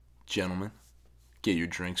Gentlemen, get your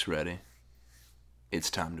drinks ready. It's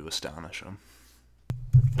time to astonish them.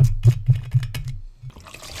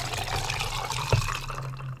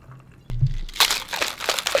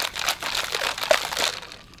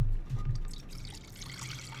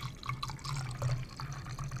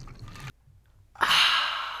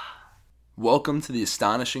 Welcome to the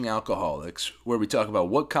Astonishing Alcoholics, where we talk about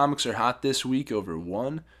what comics are hot this week over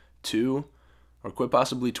 1, 2, or quite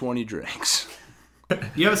possibly 20 drinks.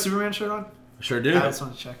 You have a Superman shirt on? Sure do. I just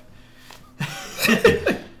want to check.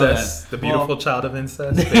 That's the beautiful child of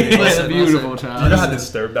incest. Listen, beautiful child. Do you know how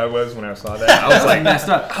disturbed I was when I saw that? I was like, messed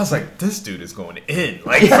up. I was like, this dude is going in.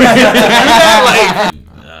 Like, We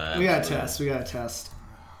got to test.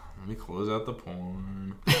 Let me close out the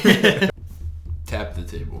porn. Tap the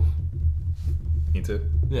table. Me too.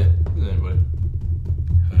 Yeah, anybody.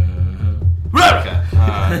 Okay.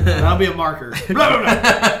 That'll be a marker.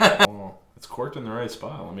 Well, it's corked in the right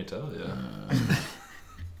spot, let me tell you.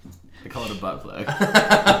 They call it a butt plug.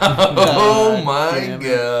 Oh my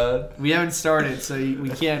god. We haven't started, so we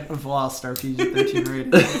can't have lost our PG-13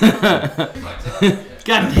 rating.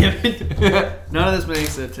 God damn it. None of this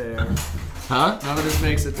makes it to air. Huh? None of this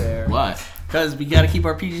makes it to air. Why? Because we got to keep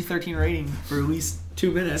our PG-13 rating for at least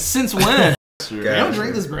 2 minutes. Since when? You don't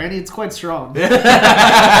drink this brandy, it's quite strong. Please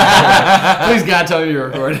God tell me you're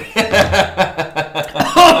recording.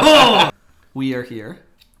 We are here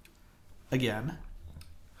again,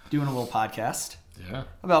 doing a little podcast Yeah.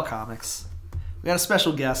 about comics. We got a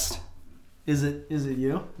special guest. Is it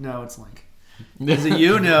you? No, it's Link. Is it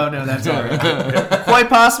you? No, that's all right. Quite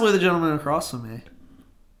possibly the gentleman across from me.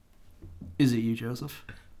 Is it you, Joseph?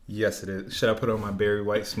 yes, it is. Should I put on my Barry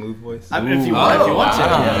White smooth voice? I mean, if you want to. wow.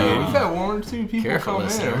 Yeah. We've had 1 or 2 people Careful, come in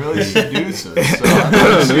listener. and really seduce us. So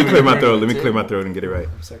Let me clear my throat. Let me clear my throat and get it right.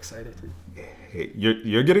 I'm so excited. Hey,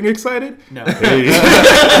 you're getting excited? No. Hey.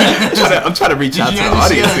 I'm trying to reach out Did to you the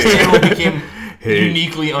see how audience this here. table became Hey.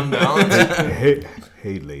 uniquely unbalanced?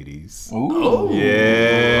 Hey, ladies. Ooh.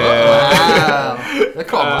 Yeah. Wow. That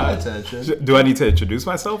caught my attention. Do I need to introduce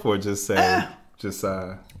myself or just say,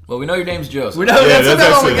 Well, we know your name's Joseph. We know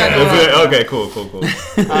that's all we got going on. it. Okay, cool.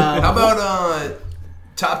 How about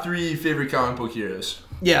top 3 favorite comic book heroes?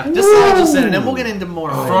 Yeah, I'll just say it, and then we'll get into more.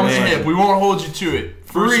 From the hip. We won't hold you to it.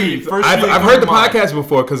 First I've heard the podcast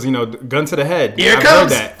before because, gun to the head. Here I've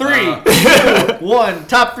comes heard that. 3, 2, 1.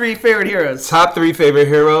 Top 3 favorite heroes. Top 3 favorite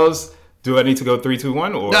heroes. Do I need to go 3, 2,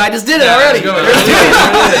 1? Or? No, I just did it already.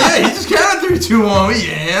 Yeah, he just counted 3, 2, 1. We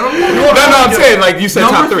handled it. No, I'm saying, like, you said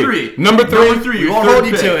top 3. Number 3. Number 3. We won't hold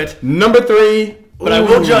you to it, Number 3. but I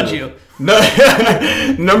will judge you.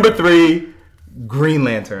 Number 3. Green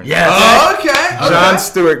Lantern. Yes. Oh, okay. John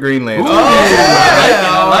Stewart Green Lantern.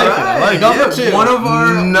 I like it. Number 2. One of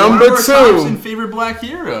our Number top 2. and favorite black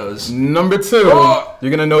heroes. Number 2. Oh.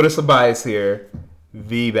 You're gonna notice a bias here.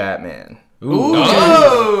 The Batman.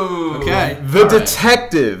 Oh. Okay. The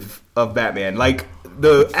detective of Batman. Like,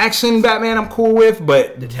 the action Batman I'm cool with,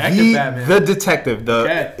 but Detective Batman. the detective, the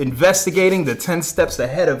Okay. investigating, the 10 steps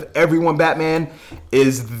ahead of everyone Batman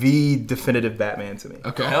is the definitive Batman to me.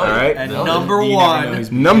 Okay. Hell All right? And No, number you never know 1.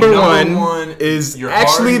 who's- Number Number one one, is your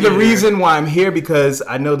actually hard the hitter. reason why I'm here, because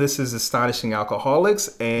I know this is Astonishing Alcoholics,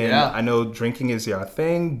 and Yeah. I know drinking is your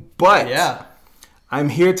thing, but Yeah. I'm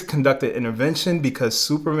here to conduct an intervention because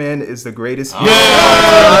Superman is the greatest hero.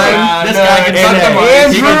 This guy can And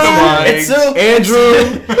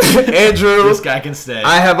Andrew, This guy can stay.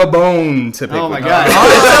 I have a bone to pick Oh my with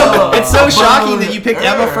god. It's so shocking that you picked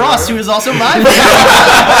Emma Frost, who is also my favorite.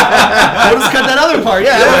 We'll just cut that other part.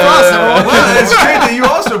 Yeah, Emma Frost. Number 1. Well, it's great that you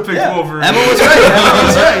also picked Wolverine. Emma was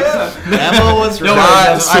right. Emma was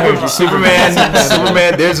right.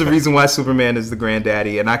 Superman, there's a reason why Superman is the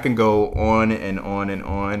granddaddy, and I can go on and on and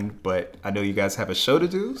on, but I know you guys have a show to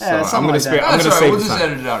do, so Yeah, I'm gonna something like that. I'm That's gonna all right. save We'll the just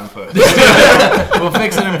time. edit it out and put. We'll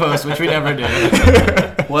fix it in post, which we never do.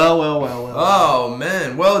 Well. Oh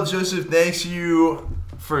man. Well, Joseph, thanks you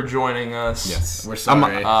for joining us. Yes, We're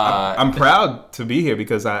sorry. I'm proud to be here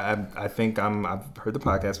because I think I've heard the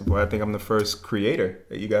podcast before. I think I'm the first creator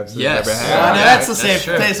that you guys have Yes. ever Yeah, had. That's a that's safe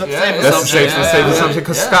true. safe Yeah, safe That's a assumption. safe assumption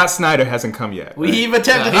because Scott Snyder hasn't come yet. We've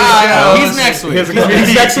attempted. He's next week. He's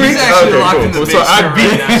next week. He's actually Okay, locked cool. in the So I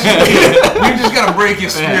basement right now. We've just got to break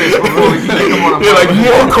his spirits before we can take him on a You're like,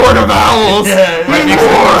 more Court of Owls. Right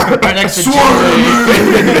next to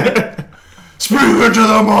Speak into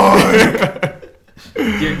the mic.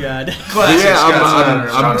 Dear God.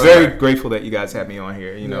 I'm very grateful that you guys had me on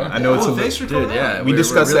here. I know it's Thanks for coming. Yeah, we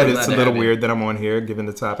discussed really that it's a glad to little have you. weird that I'm on here, given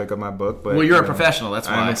the topic of my book. But Well, you're a professional. That's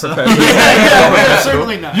I'm why. a So. professional. Yeah,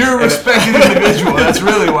 certainly not. You're a respected individual. That's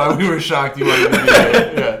really why we were shocked you wanted to be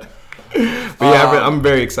here. Yeah. But yeah, I'm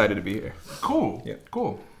very excited to be here. Cool. Yeah.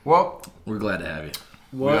 Cool. Well, We're glad to have you.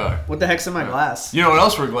 we are. What the heck's in my glass? You know what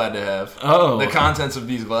else we're glad to have? Oh. The contents of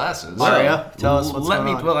these glasses. Mario, tell us what's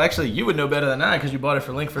going on. Well, actually, you would know better than I because you bought it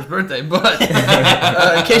for Link for his birthday. But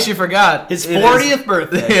in case you forgot, His it is- 40th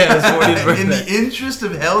birthday. Yeah, his 40th birthday. In the interest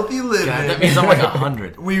of healthy living, God, that means I'm like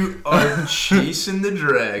 100. we are chasing the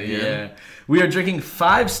dragon. Yeah. We are drinking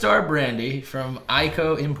 5-star brandy from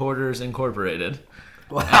Ico Importers Incorporated.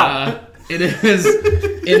 Wow. It is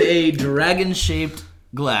in a dragon-shaped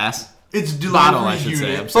glass. It's delivery Bottle, I should say.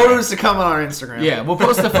 unit. I'm sorry. Photos to come on our Instagram. Yeah, we'll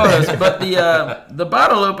post the photos, but the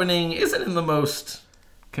bottle opening isn't in the most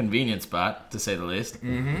convenient spot, to say the least.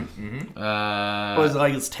 Was it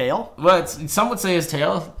like his tail? Well, some would say his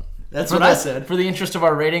tail. That's For what I the- said. For the interest of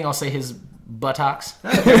our rating, I'll say his buttocks.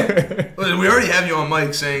 Listen, we already have you on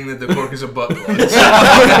mic saying that the cork is a butt plug.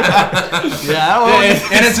 Yeah, well,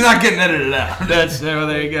 and it's not getting edited out. Well,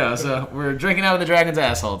 there you go. So we're drinking out of the dragon's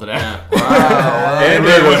asshole today. And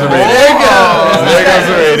there goes the rating. There goes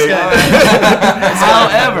the rating.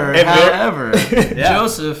 However,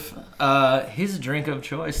 Joseph, his drink of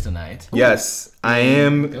choice tonight. Yes, I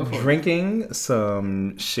am Go for it. drinking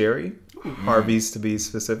some sherry, Harvey's to be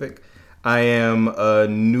specific. I am a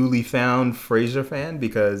newly found Frasier fan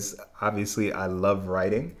because obviously I love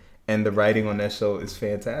writing, and the writing on that show is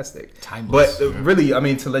fantastic. Timeless. But really, I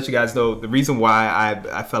mean, to let you guys know, the reason why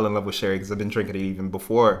I fell in love with sherry, because I've been drinking it even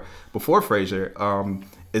before Frasier,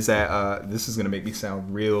 is that this is gonna make me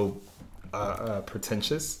sound real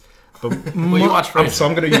pretentious. But you watch Frasier. So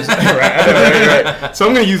I'm gonna use right. So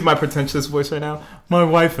I'm gonna use my pretentious voice right now. My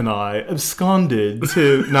wife and I absconded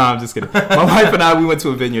to. No, I'm just kidding. My wife and I, we went to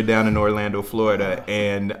a vineyard down in Orlando, Florida,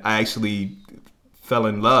 and I actually fell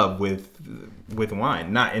in love with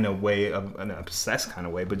wine, not in a way of an obsessed kind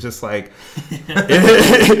of way, but just like In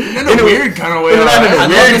a weird kind of way. not in a I'd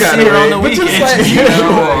weird love to kind see of her on way, the but just weekends, like, you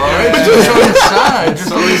know, Just on the side.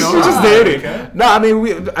 Just on the we're just side. dating. No, I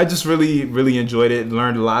mean, I just really enjoyed it,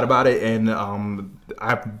 learned a lot about it, and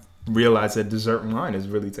I realized that dessert wine is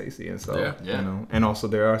really tasty, and so Yeah. Yeah. you know, and also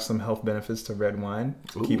there are some health benefits to red wine.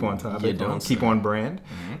 To keep on top, you don't keep say. on brand.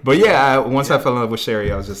 But yeah, once I fell in love with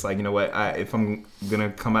sherry, I was just like, you know what? If I'm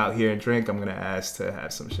gonna come out here and drink, I'm gonna ask to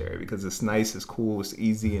have some sherry because it's nice, it's cool, it's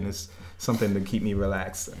easy, and it's something to keep me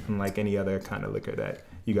relaxed, unlike any other kind of liquor that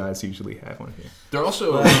you guys usually have on here. There are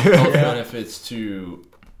also health benefits to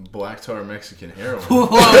black tar Mexican heroin. Wait, what?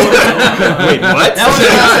 that was the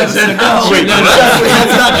last episode. No, Wait, no, what?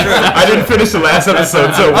 that's not true. I didn't finish the last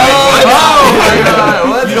episode, so wait, Oh my god!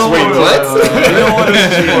 Wait, what? You don't want to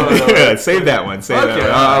Yeah, save that one. Save that Okay,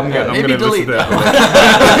 one. I'm gonna Maybe listen delete to that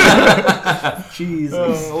one.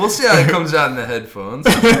 Jesus. We'll see how it comes out in the headphones.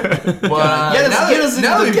 But Get us into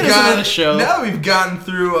the show. Now that we've gotten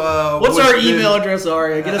through. What's our email address,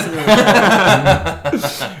 Aria? Get us in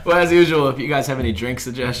there. Well, as usual, if you guys have any drink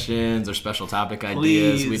suggestions or special topic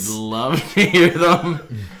ideas, Please. we'd love to hear them.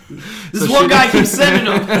 This one guy keeps sending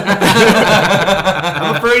them.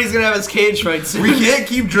 I'm afraid he's going to have his cage fight soon. We can't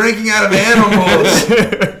keep drinking out of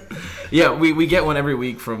animals. Yeah, we get one every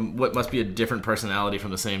week from what must be a different personality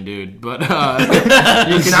from the same dude. But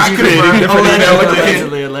It's not Creating confirmed. different email accounts.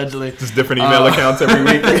 allegedly. Just different email accounts every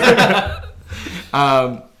week.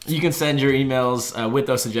 You can send your emails with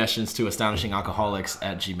those suggestions to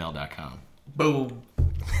astonishingalcoholics@gmail.com. Boom.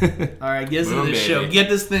 All right, get us into Boom, this show. baby. Get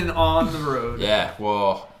this thing on the road. Yeah,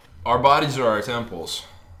 well, our bodies are our temples,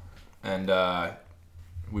 and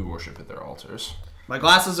we worship at their altars. My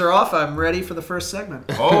glasses are off. I'm ready for the first segment.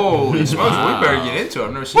 Holy smokes, we better get into it.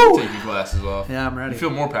 I've never seen you take your glasses off. Yeah, I'm ready. You feel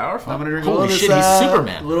more powerful? I'm going to drink Holy a little shit, of this, he's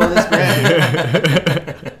Superman. A little of this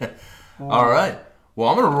brand. All right. Well,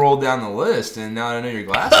 I'm going to roll down the list, and now that I know your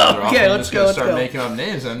glasses are off, Okay, I'm let's just going go, to start let's go. making up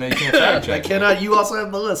names. I know you can't fact check I cannot. You also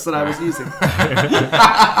have the list that I was using. All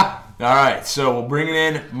right, so we'll bring it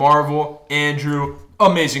in. Marvel, Andrew,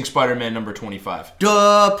 Amazing Spider-Man number 25.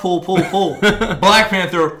 Duh, pull. Black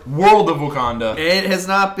Panther, World of Wakanda. It has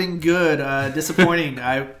not been good. Disappointing.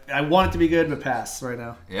 I want it to be good, but pass right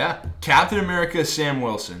now. Yeah. Captain America, Sam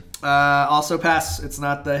Wilson. Also pass. It's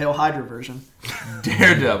not the Hail Hydra version.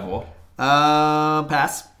 Daredevil,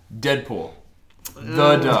 Pass. Deadpool,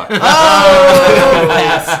 The Duck.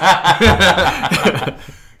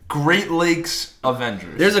 Great Lakes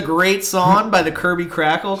Avengers. There's a great song by the Kirby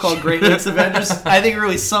Crackle called Great Lakes Avengers. I think it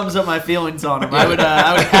really sums up my feelings on him. I would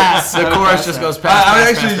pass. The chorus just goes past. I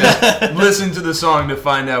would past, actually past, past. just listen to the song to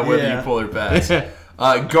find out whether Yeah. you pull or pass.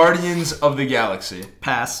 Guardians of the Galaxy,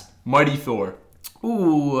 Pass. Mighty Thor,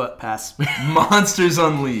 Ooh, pass. Monsters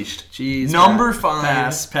Unleashed. Jeez. Number 5.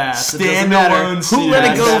 Pass. It doesn't matter. Standalone Who let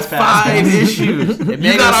it series. go Pass. 5 issues? It You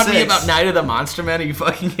made got it on me 6. about Night of the Monster Man? Are you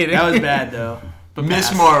fucking kidding? That was bad though. But Miss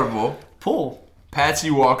pass. Marvel. Pull.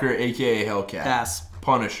 Patsy Walker, a.k.a. Hellcat. Pass.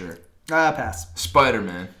 Punisher. Pass.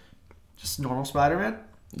 Spider-Man. Just normal Spider-Man.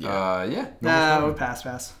 Yeah. No,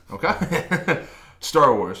 pass. Okay.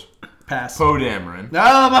 Star Wars. Pass. Poe Dameron.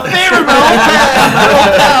 No, my favorite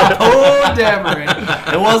Poe Poe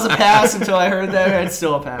Dameron. It was a pass until I heard that. It's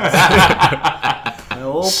still a pass. My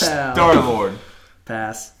old pal. Star-Lord.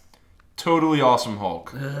 Pass. Totally Awesome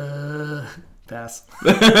Hulk. Pass.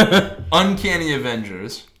 Uncanny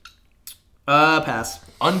Avengers. Pass.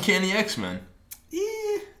 Uncanny X-Men.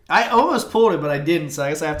 I almost pulled it, but I didn't, so I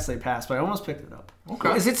guess I have to say pass. But I almost picked it up.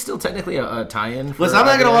 Okay. Is it still technically a tie-in? For Listen, I'm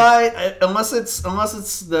not gonna Avengers? lie. Unless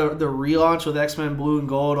it's the relaunch with X-Men Blue and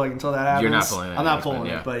Gold, like until that happens, You're not pulling it, I'm not X-Men, pulling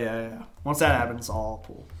yeah. it. But yeah. Once that happens, I'll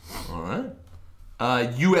pull. All right.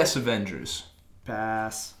 U.S. Avengers.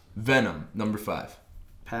 Pass. Venom, number 5.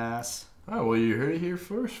 Pass. Oh, well, you heard it here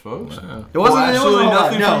first, folks. It wasn't absolutely it wasn't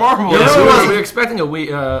nothing no. from Marvel. It Yeah, really so wasn't. we're expecting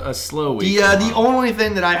a slow week. The only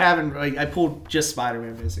thing that I haven't, like, I pulled just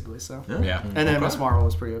Spider-Man basically. So. Yeah. And then Miss Marvel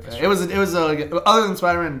was pretty okay. It was other than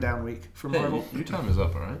Spider-Man, a down week for Hey, Marvel. your time is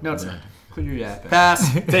up, all right? No, it's not. Quit your yapping.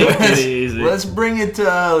 Pass. Take it easy. Let's bring it to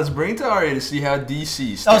Aria to see how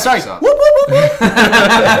DC stacks Oh, sorry. up. Whoop, whoop, whoop, whoop.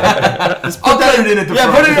 I'll put it in at the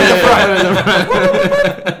front. Put it in at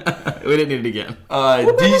the front. We didn't need it again.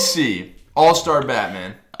 DC, All-Star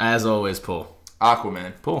Batman, As always, pull.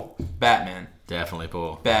 Aquaman, Pull. Batman, Definitely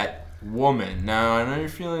pull. Batwoman. Now, I know your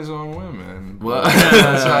feelings on women. Well, But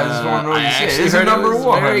that's why I just want to know what I you say. actually It's heard number it was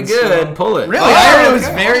 1. very good. so- Pull it. Really? Oh, I heard it was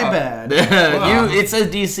okay. very bad. It says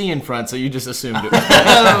DC in front, so you just assumed it.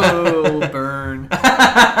 Oh, burn.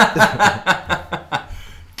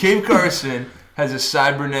 Cave Carson has a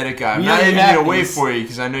cybernetic eye. I'm We not already even have going to wait these. for you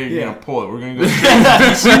because I know you're Yeah. going to pull it. We're going to go straight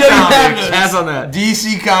to DC Comics. Pass on that.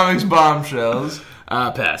 DC Comics bombshells.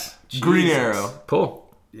 Pass. Green Jesus. Arrow.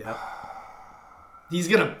 Pull. Yep. He's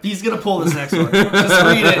gonna pull this next one. Just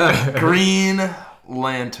read it. Green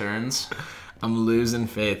Lanterns. I'm losing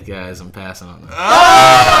faith, guys. I'm passing on that.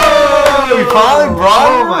 Oh, we finally brought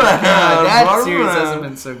Oh her my around. god, that Brought her series around. hasn't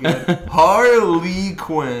been so good. Harley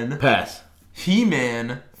Quinn. Pass.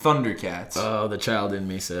 He-Man. Thundercats. Oh, the child in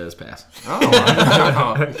me says pass.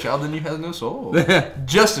 Oh, child in you has no soul.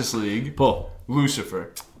 Justice League. Pull.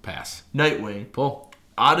 Lucifer. Pass. Nightwing. Pull.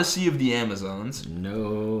 Odyssey of the Amazons.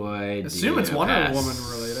 No idea. Assume it's Wonder Pass. Woman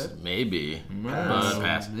related. Maybe. But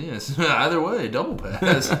pass. Yes. Either way, double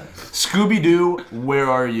pass. Scooby-Doo, Where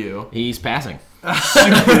Are You? He's passing.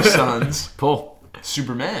 Super Sons. Pull.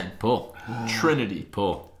 Superman. Pull. Trinity.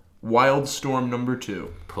 Pull. Wildstorm number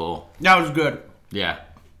 2. Pull. That was good. Yeah.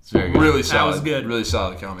 It's very good. Really solid. was good. Really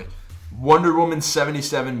solid comic. Wonder Woman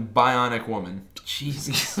 77, Bionic Woman.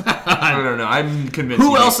 Jesus. I don't know. I'm convinced.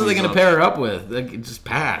 Who he else makes are they these going to up. pair her up with? They could just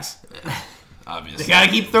pass. Obviously. They gotta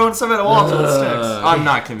keep throwing some at the wall until it sticks. I'm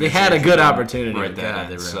not convinced. They had a they good can opportunity. Write that God, in,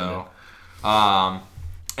 they ruined so,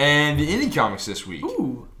 and the indie comics this week.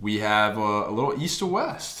 Ooh. We have a little east to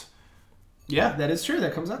west. Yeah, that is true.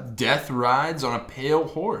 That comes up. Death rides on a pale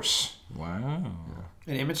horse. Wow.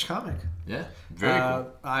 An Image comic. Yeah, very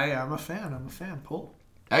cool. I'm a fan. Pull.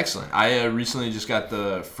 Excellent. I recently just got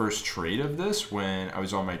the first trade of this when I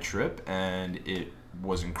was on my trip, and it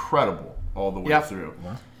was incredible all the way Yep. through.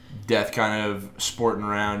 Death kind of sporting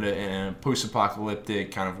around in a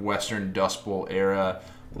post-apocalyptic kind of Western Dust Bowl era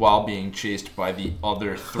while being chased by the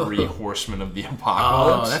other 3 horsemen of the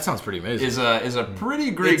apocalypse. Oh, that sounds pretty amazing. is a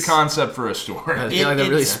pretty great It's- concept for a story. I feel like that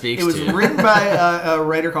really speaks It was to you. written by a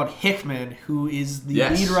writer called Hickman, who is the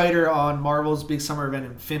Yes. lead writer on Marvel's big summer event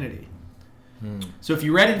Infinity. So if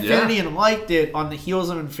you read Infinity and liked it, on the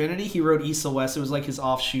heels of Infinity, he wrote East to West. It was like his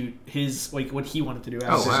offshoot, his like what he wanted to do.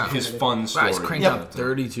 After wow. His Infinity. fun Wow, story. he's cranked Yep. out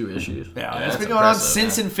 32 issues. Yeah, that's it's been going on impressive,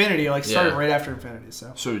 since man. Infinity. Like started Yeah. right after Infinity.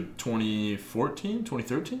 So, So 2014,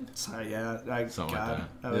 2013? yeah, Something like God,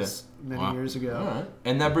 that. that was many Wow. years ago. All right.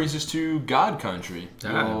 And that brings us to God Country. Ah,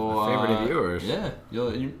 my favorite of yours. Yeah.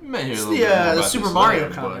 You may hear It's a little bit more the about Super this Mario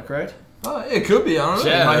later, comic, but- right? It could be. I don't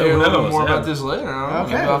know. Yeah, you might hear a who little bit knows, more yeah. about this later. I don't know.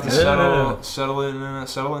 Okay. Maybe I'll have to Yeah.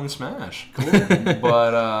 settle in Smash. Cool.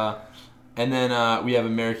 But and then we have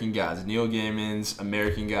American Gods. Neil Gaiman's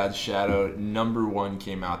American Gods Shadow #1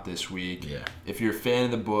 came out this week. Yeah. If you're a fan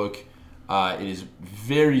of the book, it is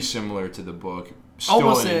very similar to the book. Still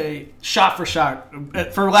Almost in- a shot for shot,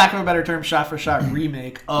 for lack of a better term, shot for shot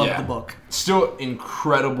remake of Yeah. the book. Still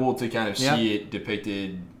incredible to kind of Yeah. see it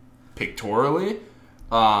depicted pictorially.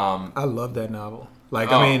 I love that novel.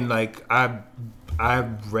 Like, Oh. I mean, like I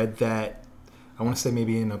read that. I want to say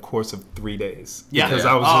maybe in a course of 3 days. Yeah. Because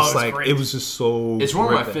Yeah. I was Oh, just it's like, great. it was just so. It's one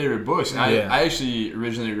of my gripping. favorite books. Yeah. I actually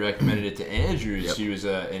originally recommended it to Andrew. He was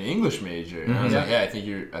an English major, and I was like, "Yeah, I think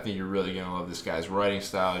you're really gonna love this guy's writing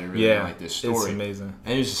style. You're really gonna like this story." It's amazing.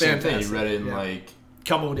 And it was the same thing. He Fantastic. read it in Yeah. like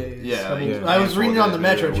Couple days. Yeah, Couple- yeah. I was reading it on the 4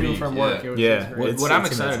 metro days, maybe a too week, from work. yeah. It was, Yeah. it was great. What I'm It's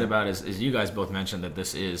excited amazing. about is you guys both mentioned that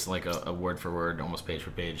this is like a word for word, almost page for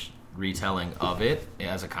page retelling of it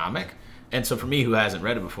as a comic. And so for me, who hasn't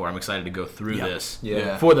read it before, I'm excited to go through this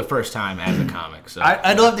Yeah. for the first time as a comic. So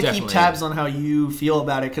I'd love to keep definitely- tabs on how you feel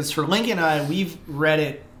about it because for Link and I, we've read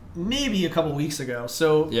it maybe a couple weeks ago.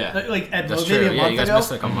 So Yeah. like at That's maybe true. a Yeah, month you guys ago.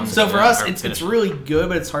 missed it a couple months So ago. for Yeah, us, or it's finished. really good,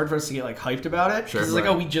 but it's hard for us to get like hyped about it. Sure. Because it's like,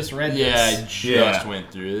 oh, we just read Yeah, I this. just Yeah.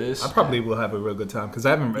 went through this. I probably will have a real good time because I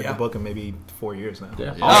haven't read Yeah. the book in maybe 4 years now. Yeah.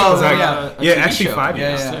 Yeah. Oh, Like, yeah. yeah, TV actually show. 5 Yeah,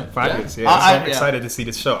 years. yeah. 5 Yeah. years. Yeah, I- so I'm yeah. excited to see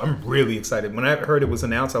this show. I'm really excited. When I heard it was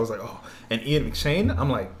announced, I was like, oh. And Ian McShane, I'm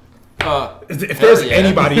like, if there's yeah.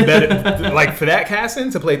 anybody better, like for that casting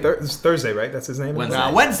to play it's Thursday, right? That's his name.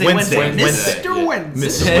 Wednesday. Wednesday. Wednesday. Mr. Yeah. Wednesday.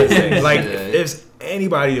 Mr. Wednesday. Like, Yeah. if there's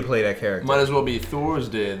anybody to play that character. Might as well be Thor's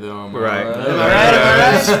Day though. am I Right. right? Am I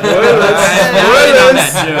right? Spoilers.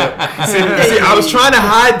 See, I was trying to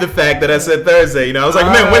hide the fact that I said Thursday. You know, I was like,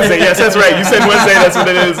 man, Wednesday. Yes, that's right. You said Wednesday. That's what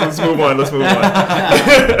it is. Let's move on. Let's move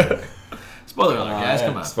on. Spoiler alert, guys.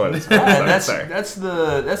 Come on. Spoilers. And that's Sorry. that's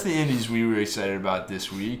the indies we were excited about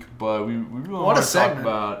this week, but we really What want a to talk segment.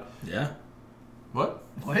 about Yeah. what?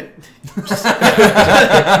 What? Move on.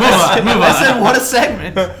 I said, what a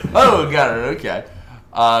segment. Oh, got it. Okay.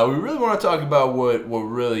 We really want to talk about what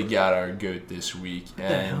really got our goat this week. What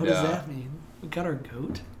the hell And does that mean? We got our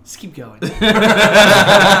goat? Just keep going. Stop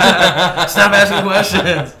asking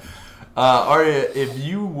questions. Arya, if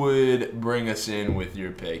you would bring us in with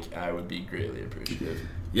your pick, I would be greatly appreciative.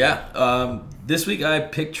 Yeah. This week I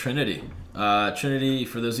picked Trinity. Trinity,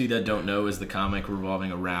 for those of you that don't know, is the comic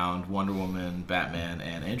revolving around Wonder Woman, Batman,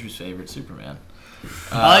 and Andrew's favorite, Superman.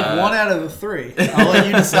 I like one out of the three. I'll let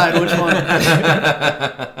you decide which one.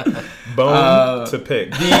 Bone to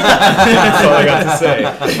pick. That's all I got to say.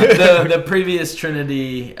 The previous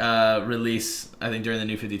Trinity release, I think during the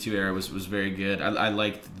New 52 era, was very good. I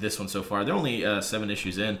liked this one so far. They're only 7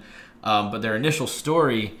 issues in, but their initial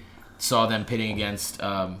story saw them pitting against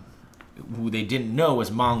who they didn't know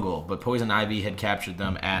was Mongol, but Poison Ivy had captured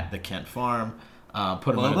them at the Kent farm, put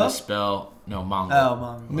them under Lobo? the spell. No, Mongol. Oh,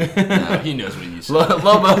 Mom. No, he knows what you said.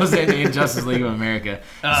 Lobo's in Justice League of America.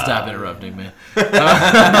 Stop interrupting me. Not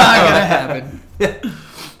gonna happen.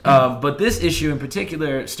 But this issue in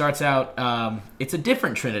particular starts out, it's a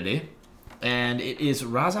different Trinity, and it is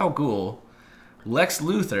Ra's al Ghul, Lex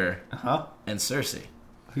Luthor, Huh? and Cersei,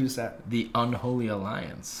 Who's that? the Unholy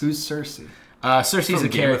Alliance. Who's Cersei? Cersei's From a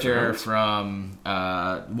Game of character Thrones?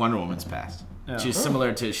 from Wonder Woman's past. Oh. She's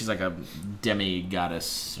similar to, she's like a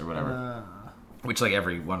demi-goddess or whatever, which like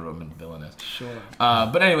every Wonder Woman villain is. Sure.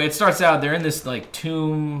 But anyway, it starts out, they're in this like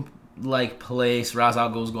tomb-like place. Ra's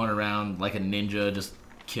al Ghul's going around like a ninja, just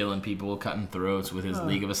killing people, cutting throats with his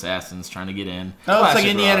League of Assassins, trying to get in. Oh, it's like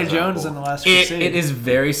Classic Indiana Ra's al Jones Ghul. in the Last It Crusade. is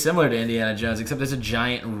very similar to Indiana Jones, except there's a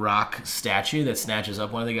giant rock statue that snatches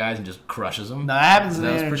up one of the guys and just crushes him. No, that happens in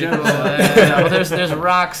That was Indiana pretty cool. Jones. Yeah, well, there's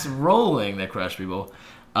rocks rolling that crush people.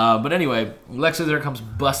 But anyway, Lex Luthor comes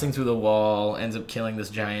busting through the wall, ends up killing this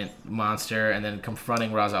giant monster, and then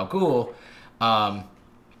confronting Ra's al Ghul.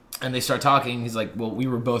 And they start talking. He's like, well, we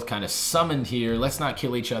were both kind of summoned here. Let's not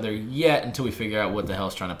kill each other yet until we figure out what the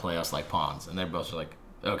hell's trying to play us like pawns. And they're both like,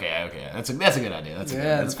 okay. That's a good idea. Let's The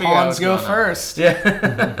figure out pawns what's go going on." first.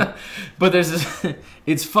 Yeah. But there's this,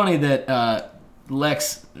 it's funny that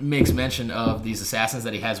Lex makes mention of these assassins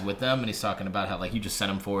that he has with them, and he's talking about how like you just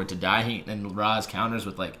sent him forward to die. And Ra's counters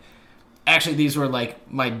with like, actually these were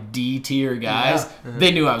like my D tier guys. Yeah.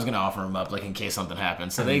 They knew I was gonna offer them up like in case something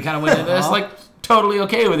happened, so they kind of went in there just like totally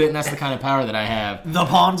okay with it, and that's the kind of power that I have. The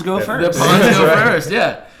pawns go The first. pawns go Right. first,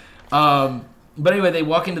 yeah. But anyway, they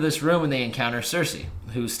walk into this room and they encounter Cersei,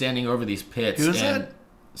 who's standing over these pits. Who's and, that?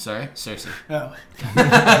 Sorry, Cersei. Oh.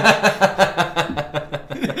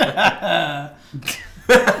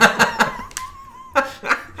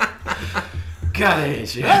 God, I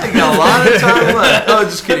hate you. I got a lot of time left. Oh,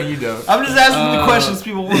 just kidding. You don't. I'm just asking the questions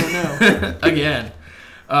people want to know. Again.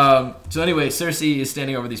 So anyway, Cersei is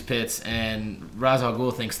standing over these pits, and Ra's al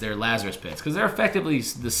Ghul thinks they're Lazarus pits because they're effectively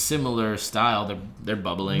the similar style. They're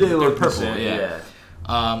bubbling. They They're look the purple. same,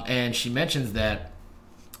 Yeah. And she mentions that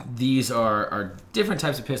these are different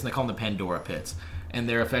types of pits, and they call them the Pandora pits, and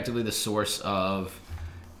they're effectively the source of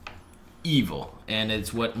evil, and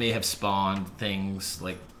it's what may have spawned things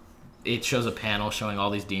like. It shows a panel showing all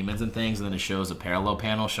these demons and things, and then it shows a parallel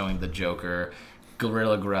panel showing the Joker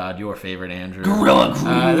Gorilla Grodd, your favorite, Andrew. Gorilla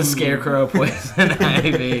Grodd. The Scarecrow, Poison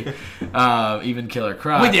Ivy, even Killer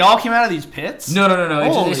Croc. Wait, they all came out of these pits? No.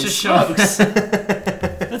 Holy It's just showing. smokes.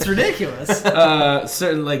 That's ridiculous.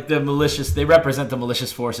 Certain like the malicious. They represent the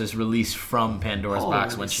malicious forces released from Pandora's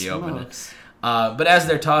box when she opened it. smokes. But as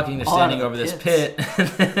they're talking, they're All out standing of over this pits.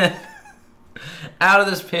 pit. Out of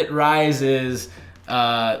this pit rises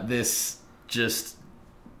this just,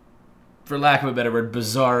 for lack of a better word,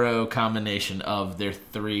 bizarro combination of their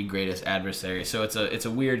three greatest adversaries. So it's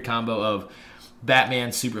a weird combo of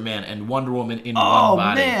Batman, Superman, and Wonder Woman in one Oh,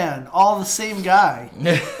 body. man. All the same guy.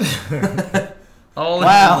 All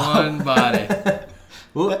Wow. in one body.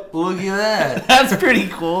 Look at that. That's pretty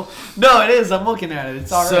cool. No, it is. I'm looking at it.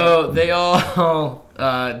 It's all right. So they all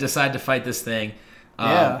decide to fight this thing.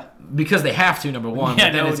 Yeah. Because they have to, number one. Yeah,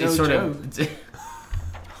 but then no- it's no sort joke. of.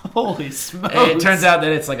 Holy smokes. It turns out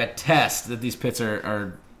that it's like a test that these pits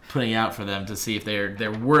are putting out for them to see if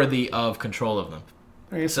they're worthy of control of them.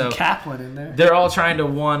 There's some so- Kaplan in there. They're all trying to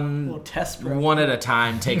Little test bro. one at a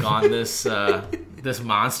time take on this this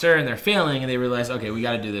monster, and they're failing, and they realize, okay, we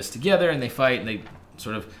got to do this together, and they fight, and they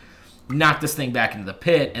sort of knock this thing back into the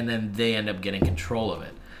pit, and then they end up getting control of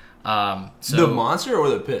it. So The monster or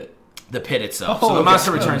the pit? the pit itself. Oh, So the okay.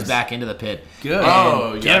 monster returns back into the pit. Good.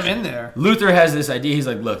 Oh, Get gotcha. him in there. Luther has this idea. He's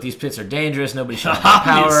like, look, these pits are dangerous. Nobody should have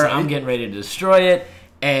power. Obviously. I'm getting ready to destroy it.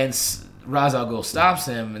 And Ra's al Ghul stops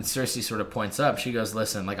him, and Cersei sort of points up. She goes,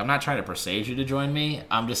 listen, like, I'm not trying to persuade you to join me.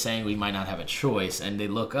 I'm just saying we might not have a choice. And they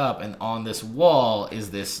look up, and on this wall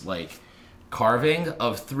is this, like, carving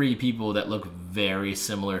of three people that look very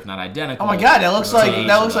similar, if not identical. Oh my god, that looks to like each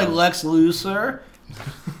that of looks like them. Lex Luthor.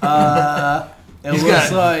 It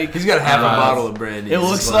looks like He's got a half a bottle of brandy. it in his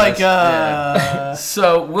looks glass. like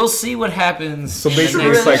So we'll see what happens. So in the basically,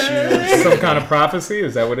 next it's like issue. some kind of prophecy.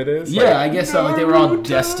 Is that what it is? Yeah, Like, I guess so. Like they were all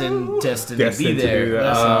destined to be destined to there. do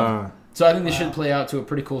that. So I think this should play out to a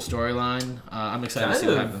pretty cool storyline. I'm excited to see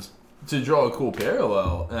what Kind of. happens. To draw a cool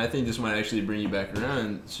parallel, and I think this might actually bring you back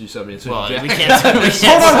around. So you saw me Well, Jack. we can't. Hold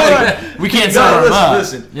on. We can't No, set them up.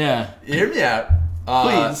 listen. Yeah. Hear me out.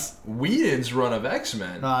 Please. Whedon's run of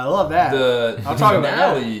X-Men. No, I love that. The I'll talk about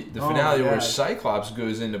finale, that. the Oh finale my where God. Cyclops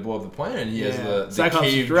goes in to blow up the planet, and he has Yeah. the Cyclops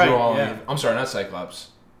cave is right, drawing. yeah. I'm sorry, not Cyclops.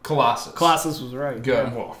 Colossus. Colossus was right. Good.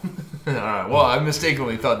 Yeah. Well, all right. Well, I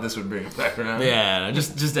mistakenly thought this would bring it back around. Yeah.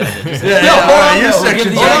 Just end it. Just Yeah, end it. yeah, hold all right, on, your no, we'll section's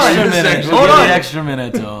give the all right, extra your minute. section's Hold all on. right. Extra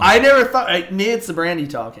minute. I never thought. Maybe it's the brandy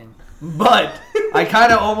talking, but I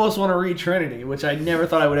kind of almost want to read Trinity, which I never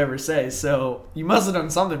thought I would ever say. So you must have done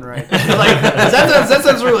something right. Like that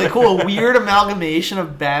sounds really cool. A weird amalgamation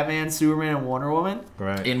of Batman, Superman, and Wonder Woman.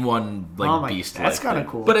 Right. in one like Oh my- beast. that's kinda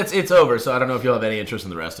cool. But it's over, so I don't know if you'll have any interest in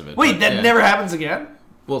the rest of it. Wait, but, that yeah. never happens again?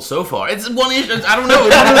 Well, so far it's one issue. I don't know.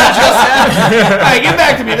 It's one of those just happened. All right, get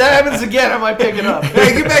back to me. If that happens again, I might pick it up.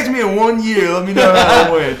 Hey, get back to me in 1 year. Let me know how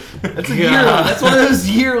it went. That's a yearly. That's one of those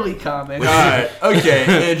yearly comics. All right,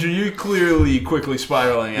 okay, Andrew, you're clearly quickly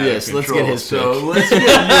spiraling out Yes, of let's control. get his so pick. let's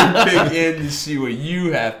get your pick in to see what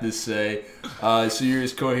you have to say, so you're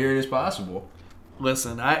as coherent as possible.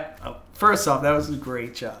 Listen, first off, that was a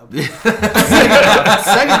great job.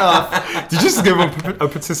 Second off, Did you just give him a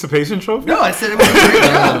participation trophy? no, I said it was a great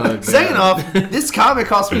job. God. Second off, this comic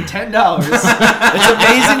cost me $10. It's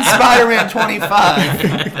Amazing Spider-Man 25.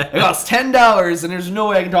 It costs $10, and there's no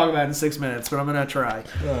way I can talk about it in 6 minutes, but I'm gonna try.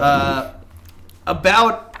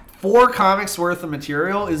 About 4 comics worth of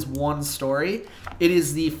material is one story. It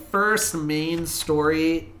is the first main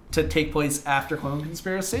story to take place after Clone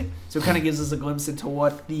Conspiracy, so it kind of gives us a glimpse into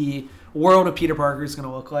what the world of Peter Parker is going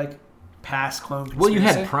to look like past Clone Conspiracy. Well, you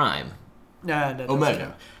had Prime. Nah, that doesn't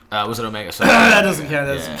Omega. count. Was it Omega? Sorry. That doesn't count.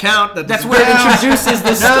 That doesn't Yeah. count. That's where it introduces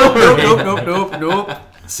the No, story. nope.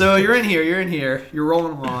 So you're in here. You're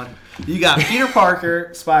rolling along. You got Peter Parker,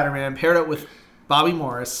 Spider-Man, paired up with Bobby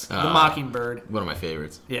Morris, the Mockingbird. One of my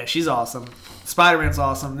favorites. Yeah, she's awesome. Spider-Man's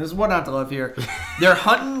awesome. There's what not to love here. They're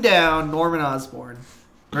hunting down Norman Osborn,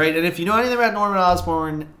 right? And if you know anything about Norman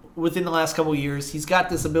Osborn, within the last couple of years, he's got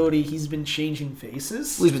this ability. He's been changing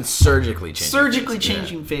faces. Well, he's been surgically changing.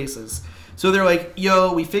 Changing faces. So they're like,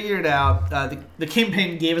 yo, we figured it out. The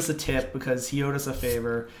Kingpin gave us a tip because he owed us a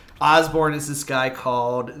favor. Osborn is this guy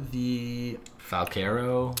called the...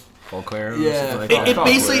 Falcaro. Yeah. Something like It, that. it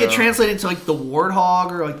basically Falcaro. it translated into like the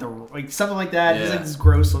Warthog or like something like that. He's Yeah. like this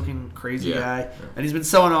gross looking crazy Yeah. guy, and he's been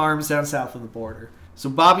selling arms down south of the border. So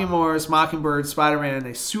Bobby Morris, Mockingbird, Spider-Man,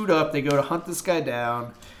 they suit up. They go to hunt this guy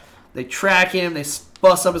down. They track him. They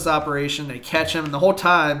bust up his operation. They catch him, and the whole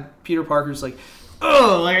time Peter Parker's like,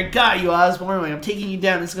 "Oh, like I got you, Osborn. Like I'm taking you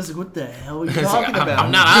down." This guy's like, "What the hell are you It's like, talking about?"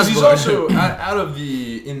 I'm not Because he's Osborn. also out of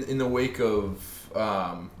the in the wake of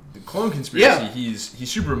the Clone Conspiracy, Yeah. he's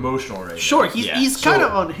super emotional right Sure, now. he's So- kind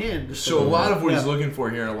of unhinged. So a lot of what he's Yeah. looking for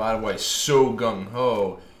here, and a lot of why he's so gung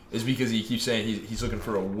ho, is because he keeps saying he's looking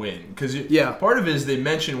for a win. Because part of it is they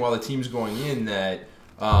mentioned while the team's going in that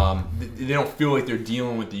they don't feel like they're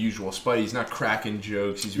dealing with the usual Spidey. He's not cracking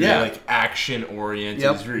jokes. He's really like action oriented.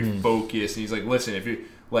 Yep. He's very focused. And he's like, listen,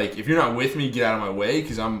 if you're not with me, get out of my way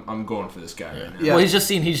because I'm going for this guy right now. Yeah. Well, he's just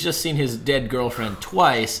seen his dead girlfriend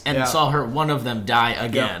twice and saw one of them die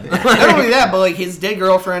again. Not only that, but like his dead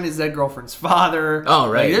girlfriend's father. Oh,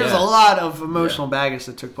 right, Like, there's yeah. a lot of emotional baggage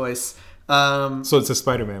that took place. So it's a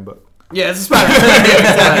Spider-Man book. Yeah, it's a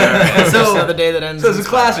Spider-Man. So the day that ends. So it's a in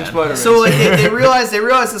classic Spider-Man. Spider-Man. So like, they realize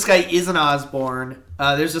this guy isn't Osborn.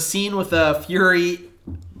 There's a scene with Fury,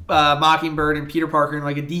 Mockingbird, and Peter Parker in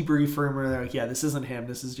like a debrief room where they're like, "Yeah, this isn't him.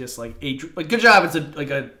 This is just like good job. It's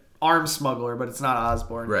a arms smuggler, but it's not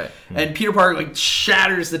Osborn." Right. And Peter Parker like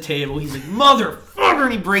shatters the table. He's like, "Motherfucker!"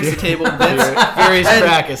 and he breaks the table. in bits. Fury's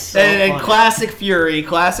crack is so and funny. classic Fury,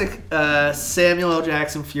 classic Samuel L.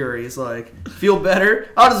 Jackson Fury is like, feel better?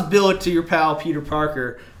 I'll just bill it to your pal Peter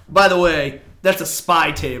Parker. By the way, that's a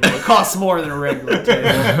spy table. It costs more than a regular table.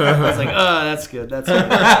 I was like, oh, that's good. That's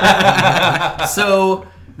good. So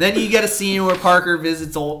then you get a scene where Parker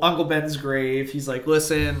visits old Uncle Ben's grave. He's like,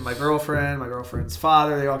 listen, my girlfriend's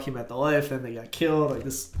father, they all came back to life, then they got killed. Like,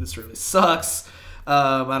 this really sucks.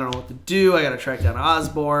 I don't know what to do. I got to track down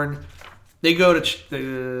Osborn. They go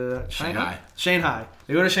to Shanghai.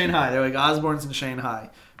 They go to Shanghai. They're like, Osborn's in Shanghai.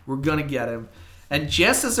 We're going to get him. And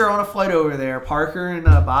just as they're on a flight over there, Parker and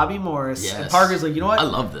Bobby Morris, and Parker's like, you know what? I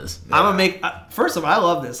love this. I'm going to make... first of all, I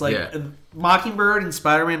love this. Like, Yeah. Mockingbird and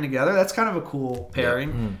Spider-Man together, that's kind of a cool pairing.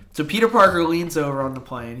 Yeah. So Peter Parker leans over on the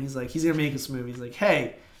plane. He's like, he's going to make this movie. He's like,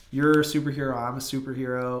 hey, you're a superhero. I'm a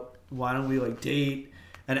superhero. Why don't we, like, date?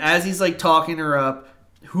 And as he's, like, talking her up,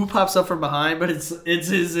 who pops up from behind? But it's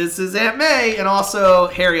his Aunt May and also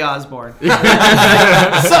Harry Osborn.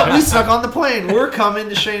 So we stuck on the plane. We're coming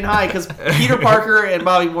to Shanghai because Peter Parker and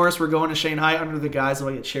Bobby Morris were going to Shanghai under the guise of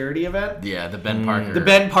like a charity event. Yeah, the Ben Parker. The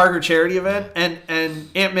Ben Parker charity event. And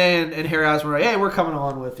Aunt May and Harry Osborn were like, hey, we're coming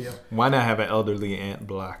along with you. Why not have an elderly Aunt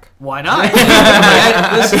Black? Why not? You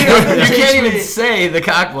can't even say the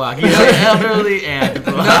cock block. You know, elderly and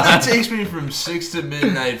Nothing takes me from 6 to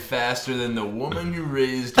midnight faster than the woman who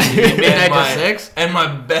raised me Midnight to and 6? and my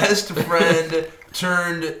best friend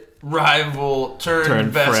turned rival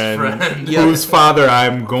turned best friend. Whose father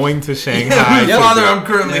I'm going to Shanghai. Whose father I'm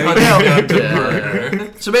currently hunting down to Yeah.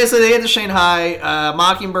 murder. So basically, they get to Shanghai.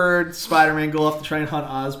 Mockingbird, Spider-Man go off to try and hunt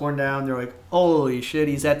Osborn down. They're like, "Holy shit,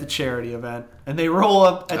 he's at the charity event!" And they roll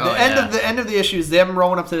up at the end of the issue is them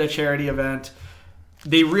rolling up to the charity event.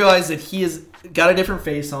 They realize that he has got a different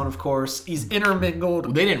face on. Of course, he's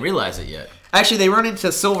intermingled. They didn't realize it yet. Actually, they run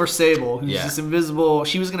into Silver Sable, who's Yeah. this invisible.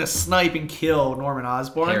 She was gonna snipe and kill Norman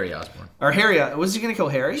Osborn. Harry Osborn. Or Harry? Was he gonna kill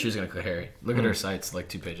Harry? She was gonna kill Harry. Look at her sights, like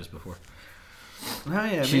 2 pages before. Oh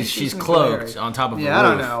yeah, maybe She's gonna kill cloaked Harry. on top of a roof. I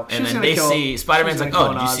don't know. She And was then gonna they kill- see Spider-Man's she like, was "Oh,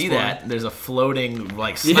 gonna did you kill see Osborn." that? There's a floating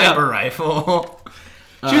like sniper rifle."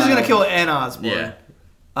 She was gonna kill Ann Osborn. Yeah.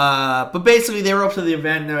 But basically, they were up to the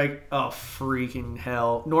event, and they're like, "Oh freaking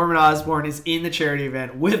hell!" Norman Osborn is in the charity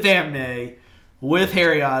event with Aunt May, with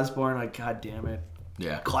Harry Osborn. Like, god damn it!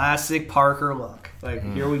 Yeah. Classic Parker luck. Like,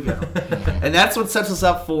 here we go. And that's what sets us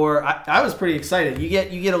up for. I was pretty excited. You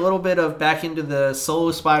get a little bit of back into the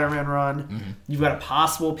solo Spider-Man run. You've got a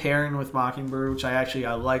possible pairing with Mockingbird, which I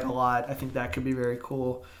like a lot. I think that could be very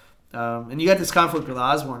cool. And you got this conflict with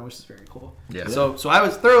Osborn, which is very cool. Yeah. So I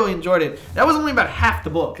was thoroughly enjoyed it. That was only about half the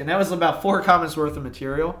book, and that was about 4 comments worth of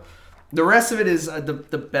material. The rest of it is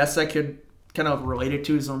the best I could kind of relate it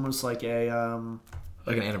to is almost like a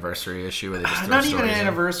Like an anniversary issue where they just throw not even an stories in.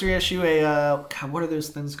 anniversary issue. God, what are those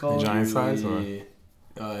things called? Giant size or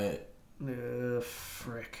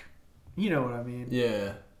Frick. You know what I mean?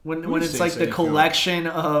 Yeah. When Who's it's like the Say-Say collection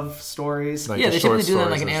of stories. Like Yeah, the they short typically do that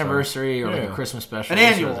stories like an and stuff. anniversry or like a Yeah. Christmas special. An or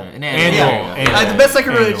annual. something. An Annual. annual. Annual. The best I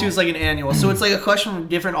can relate Annual. to is like an annual. So it's like a collection from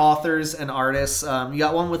different authors and artists. You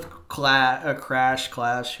got one with Clash,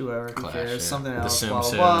 whoever, who Clash, cares, yeah. something The else, Tsum blah, blah,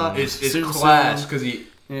 Tsum. blah. It's Tsum Clash Tsum. because he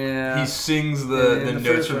Yeah. sings In the the notes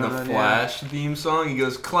first from the run, Flash theme song. He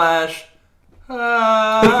goes Clash. on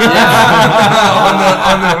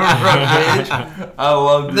the front page. I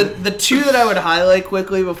loved it. The two that I would highlight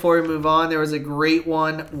quickly before we move on, there was a great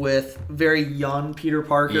one with very young Peter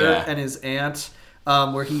Parker Yeah. and his aunt,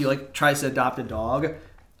 where he like tries to adopt a dog.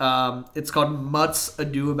 It's called Mutt's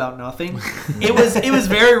Ado About Nothing. It was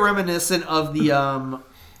very reminiscent of the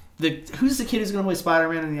who's the kid who's going to play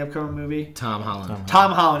Spider-Man in the upcoming movie? Tom Holland.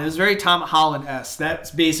 Tom Holland. It was very Tom Holland-esque.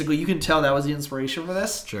 That's basically, you can tell that was the inspiration for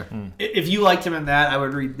this. Sure. If you liked him in that, I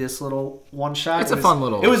would read this little one shot. It's a fun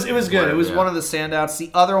little. It was good. It was yeah. one of the standouts.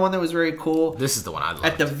 The other one that was very cool. This is the one I loved.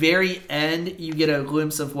 At the very end, you get a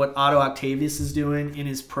glimpse of what Otto Octavius is doing in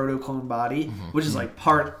his proto-clone body, which is like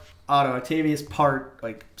part Otto Octavius, part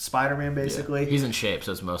like Spider-Man, basically. Yeah. He's in shape,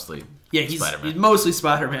 so it's mostly. Yeah, he's Spider-Man. mostly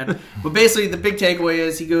Spider-Man. But basically, the big takeaway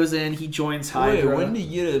is he goes in, he joins Hydra. Wait, when do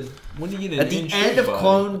you get an At the end of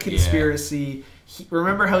Clone Conspiracy,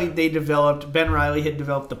 remember how Ben Reilly had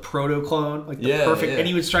developed the proto-clone, like the perfect, and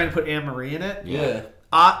he was trying to put Anne Marie in it? Yeah.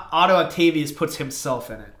 Otto Octavius puts himself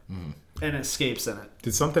in it and escapes in it.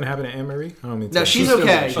 Did something happen to Anne Marie? I don't mean to. No, she's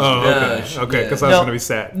okay. Okay, because I was gonna be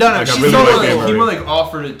sad. No, like, she's I really totally like Anne okay. He Marie. like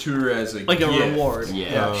offered it to her as Like a gift. reward.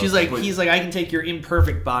 Yeah. He's like, I can take your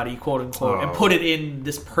imperfect body, quote unquote, and put it in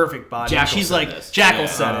this perfect body. Jackal She's said like, this. Jackal Yeah.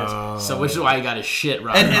 said it. So which is why he got his shit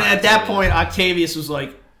right. And at that point, Octavius was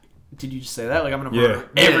like, did you just say that? Like, I'm going to murder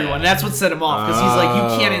everyone. That's what set him off. Because he's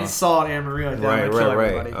like, you can't insult Anne Marie like that. I'm going to kill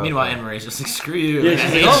everybody. Meanwhile, Anne Marie's just like, screw you. Yeah,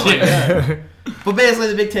 she's like, oh my God. But basically,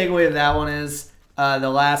 the big takeaway of that one is the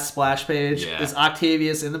last splash page is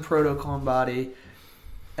Octavius in the proto-clone body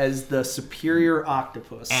as the superior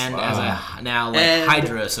octopus. And as a now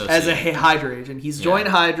Hydra associate. As a Hydra agent. He's joined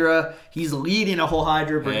Hydra. He's leading a whole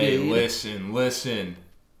Hydra brigade. Hey, listen.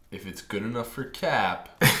 If it's good enough for Cap,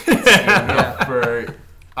 it's good enough for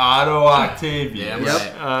Otto Octavius.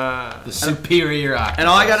 The superior octopus. And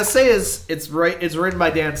all I gotta say is it's written by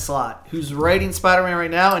Dan Slott, who's writing Spider-Man right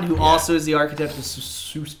now, and who also is the architect of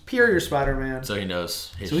Superior Spider-Man. So he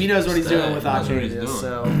knows. So he knows what he's doing with knows what he's Octavius.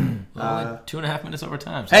 doing. So, Like 2.5 minutes over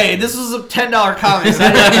time. So hey, this was a $10 comic.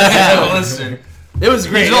 Listen, It was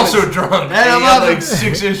great. he's also drunk. Man, And he I'm had up. like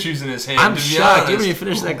 6 issues in his hand. I'm to be shocked. honest. Give me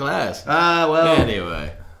finish that glass. Well,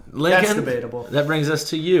 Anyway, Lincoln, that's debatable. that brings us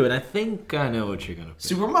to you, and I think I know what you're gonna pick.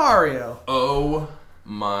 Super Mario. Oh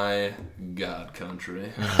my God,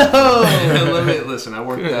 country. Oh, Listen. I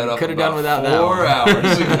worked that up. Could've about done without that 4 one.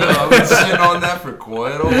 hours ago. I've been sitting on that for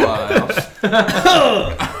quite a while.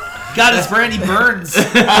 God, it's Brandy Burns.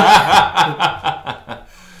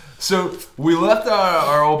 So we left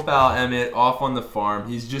our old pal Emmett off on the farm.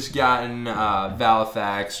 He's just gotten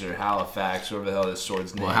Halifax or Halifax, whatever the hell this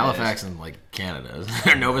sword's name Well, is. Halifax in like Canada, isn't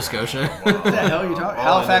there? Nova Scotia. What the hell are you talking?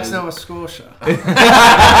 Halifax, Nova Scotia.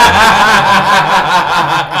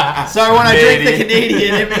 Sorry, when I drink the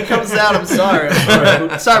Canadian, it comes out. I'm sorry.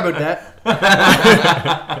 Sorry about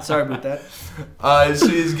that. Sorry about that. So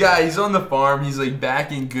he's on the farm. He's like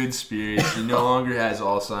back in good spirits. He no longer has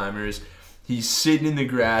Alzheimer's. He's sitting in the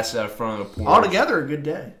grass out front of the porch. Altogether, a good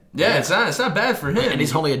day. Yeah, it's not bad for him. And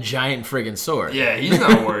he's holding a giant friggin' sword. Yeah, he's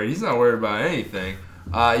not worried. He's not worried about anything.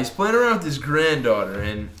 He's playing around with his granddaughter,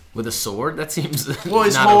 and With a sword? That seems well,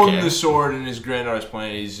 he's not holding okay. the sword, and his granddaughter's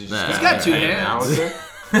playing. He's just Nah. kinda He's got two hanging out hands. with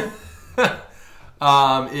her.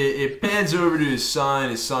 It pans over to his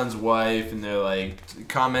son's wife, and they're like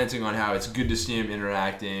commenting on how it's good to see him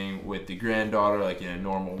interacting with the granddaughter like in a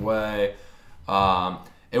normal way.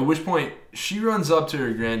 At which point she runs up to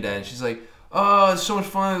her granddad and she's like, "Oh, it's so much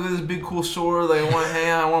fun! Look at this big cool sword! Like I want to hang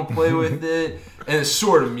out, I want to play with it." And the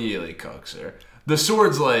sword immediately cucks her. The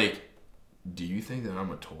sword's like, "Do you think that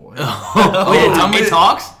I'm a toy?" Wait, tell me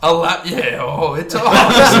talks? It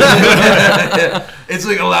talks. It's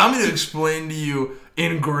like, allow me to explain to you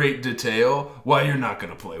in great detail why you're not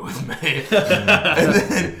gonna play with me. And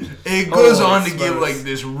then it goes on to give like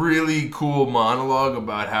this really cool monologue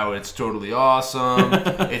about how it's totally awesome.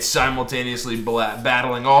 It's simultaneously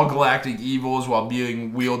battling all galactic evils while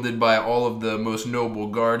being wielded by all of the most noble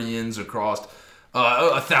guardians across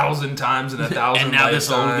 1,000 times and 1,000 And now this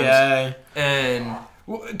old lifetimes. guy. And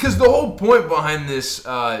because the whole point behind this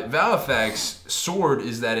Halifax sword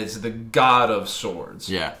is that it's the god of swords.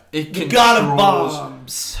 Yeah. It The God of controls-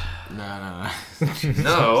 Bombs. No.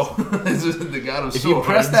 No, it's the god of If swords. you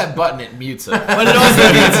press that button, it mutes it. But it also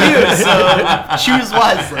means you, so choose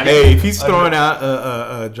wisely. Hey, if he's throwing out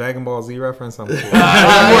a Dragon Ball Z reference, I'm cool.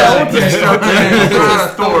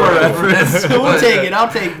 We'll take it.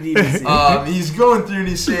 I'll take DBC. He's going through and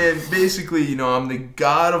he's saying, basically, I'm the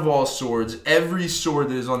god of all swords. Every sword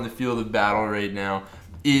that is on the field of battle right now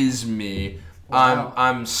is me. Wow.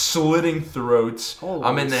 I'm slitting throats. Holy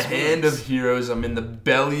I'm in the hand smokes. of heroes. I'm in the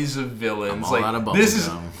bellies of villains. I'm all out of bubble this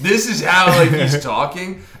gum. is how like he's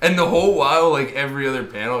talking, and the whole while like every other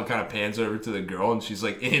panel it kind of pans over to the girl, and she's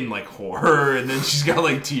like in like horror, and then she's got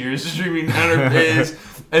like tears streaming down her face,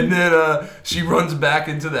 and then she runs back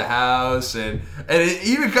into the house, and it,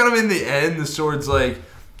 even kind of in the end, the sword's like,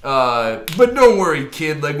 But don't worry,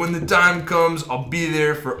 kid. Like, when the time comes, I'll be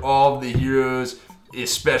there for all of the heroes,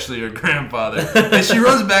 especially your grandfather. And she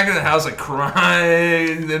runs back into the house, like,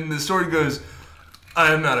 crying. And then the sword goes,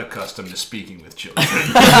 I am not accustomed to speaking with children.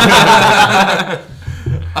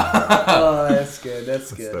 Oh, that's good.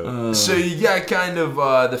 That's good. So you got kind of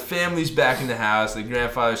the family's back in the house. The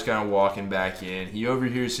grandfather's kind of walking back in. He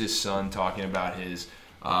overhears his son talking about his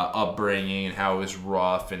upbringing and how it was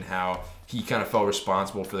rough and how he kind of felt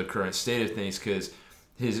responsible for the current state of things because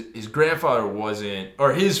his grandfather wasn't,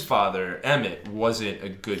 or his father, Emmett, wasn't a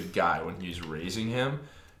good guy when he was raising him.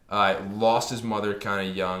 Lost his mother kind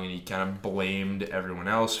of young, and he kind of blamed everyone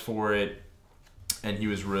else for it. And he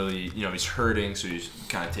was really, he's hurting, so he's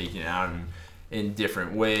kind of taking it out in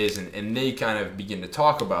different ways. And they kind of begin to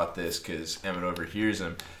talk about this because Emmett overhears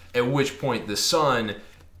him. At which point the son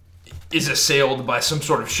is assailed by some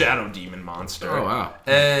sort of shadow demon monster. Oh, wow.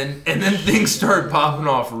 And then things start popping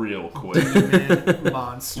off real quick. Demon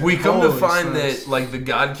monster. We come to Holy find smokes. that, like, the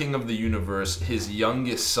God King of the universe, his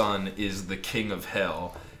youngest son is the King of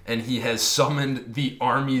Hell. And he has summoned the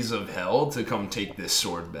armies of hell to come take this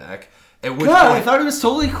sword back. At which God, I point, thought he was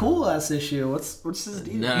totally cool last issue. What's his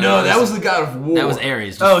deal? no, that was the god of war. That was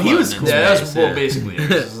Ares. just Oh, he was floating in cool. Yeah, space, that's basically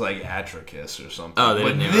this is like Atricus or something. Oh, they but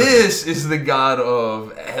didn't even- this is the god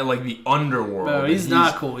of like the underworld. No, and he's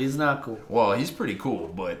not cool. He's not cool. Well, he's pretty cool,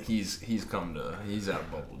 but he's out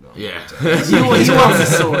of bubblegum. Yeah. He wants a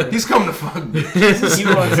sword. He's come to fuck me. He wants. Oh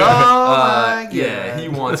my god. Yeah, he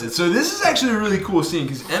wants it. So this is actually a really cool scene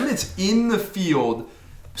because Emmett's in the field,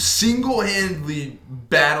 single-handedly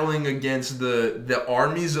battling against the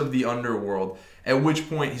armies of the underworld. At which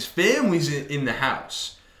point his family's in the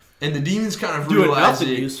house, and the demons kind of Doing realize nothing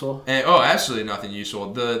it. useful. And, absolutely nothing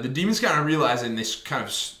useful. The demons kind of realize it, and they kind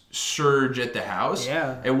of surge at the house.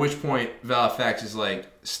 Yeah. At which point Valifax is like,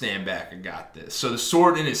 "Stand back, I got this." So the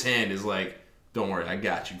sword in his hand is like, "Don't worry, I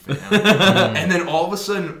got you, fam." And then all of a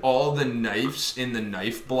sudden, all the knives in the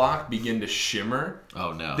knife block begin to shimmer.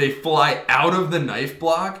 Oh, no. They fly out of the knife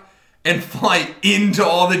block and fly into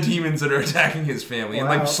all the demons that are attacking his family and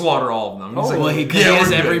Wow. like slaughter all of them. He's Oh, like, well, he yeah, has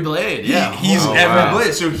we're every good. blade. Yeah. He's Oh, every wow.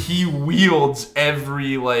 blade. So he wields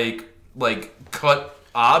every like cut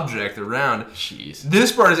object around. Jeez.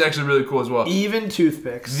 This part is actually really cool as well. Even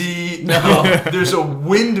toothpicks. There's a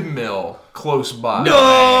windmill close by.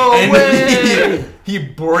 No and way! He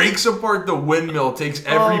breaks apart the windmill, takes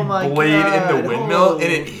every Oh my blade in God. the windmill, Oh.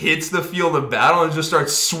 and it hits the field of battle and just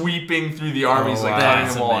starts sweeping through the armies, Oh, like wow. cutting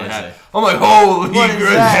That's them all in amazing. half. I'm like, holy What is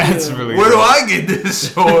goodness. that? That's really Where do cool. I get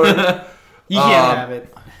this sword? You can't have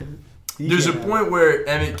it. You There's a can't have point where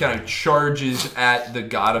Emmett kind of charges at the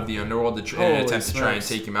god of the underworld in Holy an attempt to try and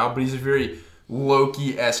smokes. take him out, but he's a very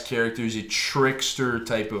Loki-esque character. He's a trickster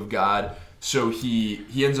type of god. So he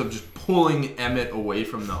ends up just pulling Emmett away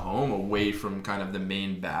from the home, away from kind of the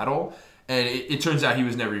main battle. And it turns out he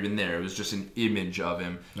was never even there. It was just an image of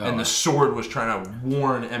him. And the sword was trying to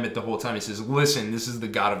warn Emmett the whole time. He says, listen, this is the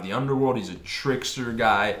god of the underworld. He's a trickster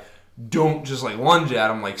guy. Don't just like lunge at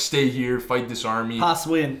him. Like, stay here, fight this army.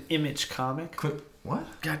 Possibly an Image comic. What?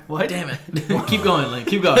 God, What? damn it. Keep going, Link.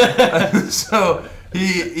 Keep going. So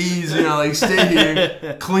he's like, stay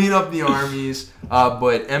here, clean up the armies.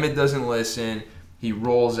 But Emmett doesn't listen. He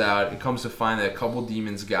rolls out. It comes to find that a couple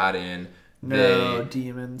demons got in. No,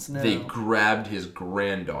 demons, no. They grabbed his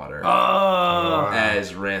granddaughter Oh.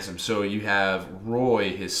 as ransom. So you have Roy,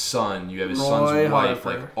 his son. You have his Roy son's wife,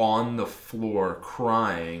 Harper. like on the floor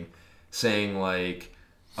crying, saying like,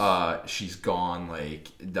 she's gone. Like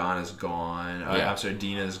Donna's gone. Yeah. I'm sorry,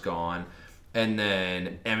 Dina's gone. And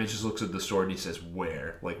then Emmett just looks at the sword and he says,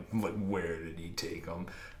 "Where? Like where did he take him?"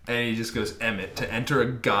 And he just goes, "Emmett, to enter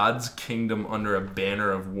a god's kingdom under a banner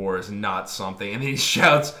of war is not something." And he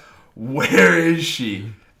shouts, "Where is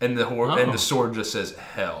she?" And the sword just says,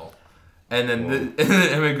 "Hell." And then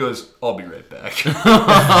Emmett goes, "I'll be right back."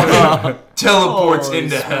 Teleports Holy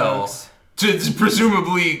into hell smokes. to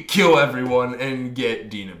presumably kill everyone and get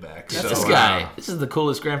Dina back. That's So, this guy. This is the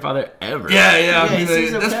coolest grandfather ever. Yeah, Yeah, I he mean,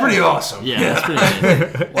 seems that's okay. pretty awesome. Yeah, that's pretty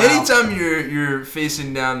amazing. Anytime you're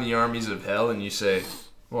facing down the armies of hell and you say,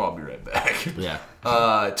 "Well, I'll be right back," Yeah.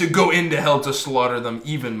 to go into hell to slaughter them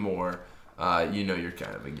even more, you're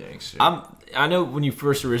kind of a gangster. I know when you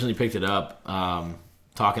first originally picked it up,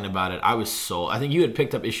 talking about it, I was sold. I think you had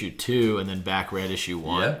picked up issue 2 and then back read issue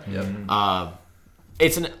 1. Yep.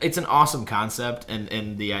 It's an awesome concept,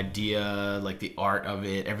 and the idea, like the art of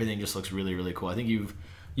it, everything just looks really, really cool. I think you've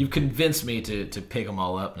you've convinced me to pick them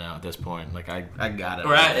all up now at this point. Like I got it.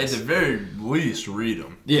 Or at the very least, read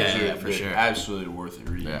them. Yeah, for sure. Absolutely worth it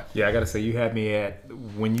reading. Yeah, I gotta say, you had me at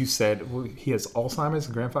when you said he has Alzheimer's,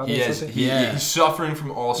 grandfather. Yes, he's suffering from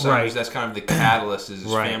Alzheimer's. Right. That's kind of the catalyst. Is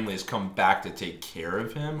his Right. family has come back to take care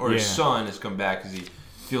of him, or his son has come back because he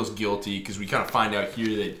feels guilty. Because we kind of find out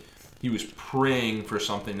here that he was praying for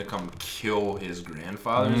something to come kill his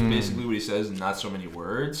grandfather. Is basically what he says in not so many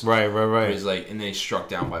words. Right. He's like, and then he's struck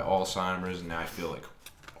down by Alzheimer's, and now I feel like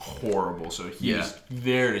horrible. So he's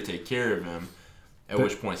there to take care of him. At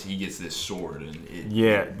which point he gets this sword, and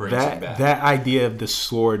it brings him back. That idea of the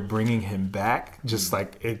sword bringing him back, just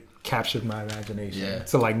like it captured my imagination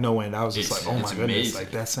to like no end. I was just like, oh my goodness, amazing.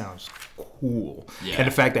 like that sounds cool. Yeah. And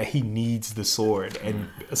the fact that he needs the sword, and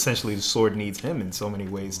essentially the sword needs him in so many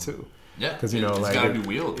ways too. Yeah, because it's like got to be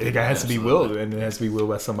wielded. It has to be wielded, and it has to be wielded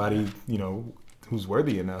by somebody who's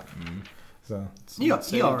worthy enough. So he all right.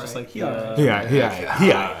 He all right.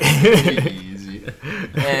 Yeah. Easy.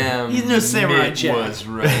 He's no samurai Jack. Was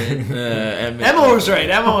right. Emma was right.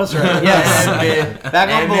 Yes. Back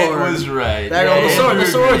on board. Emmett was right. Back on board. The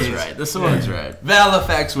sword's right. The sword's right.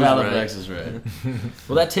 Valifax was right. Valifax is right.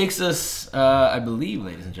 Well, that takes us, I believe,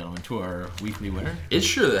 ladies and gentlemen, to our weekly winner. It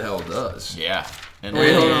sure the hell does. Yeah. And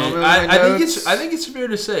I think it's fair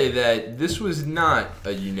to say that this was not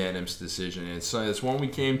a unanimous decision. It's one we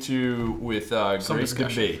came to with great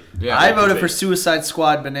debate. Yeah, I voted for Suicide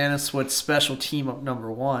Squad Banana Switch Special Team Up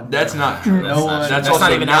 #1. That's not true. That's also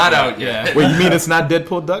not even not out yet. Yeah. Wait, you mean it's not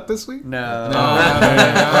Deadpool Duck this week? No.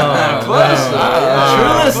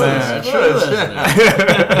 True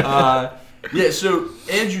listeners. Yeah, so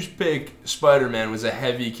Andrew's pick, Spider-Man, was a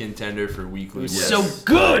heavy contender for weekly. So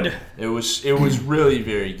good. It was really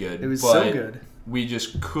very good. It was but so good. We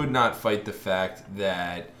just could not fight the fact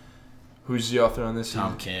that who's the author on this?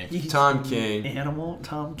 Tom King. Tom King. Animal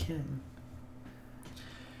Tom King.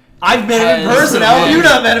 I've met him in person. How have you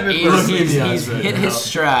not met him in person? He's hit his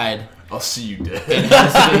stride. I'll see you dead. It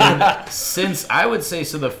has been since I would say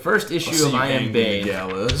so. The first issue of I Am Bane.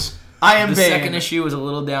 The second issue was a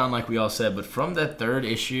little down, like we all said, but from the third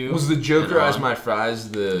issue... Was the Joker as my fries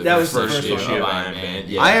the first issue of Iron Man?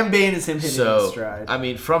 Yeah. I Am Bane is him hitting his stride. I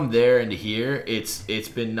mean, from there into here, it's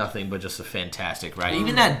been nothing but just a fantastic ride.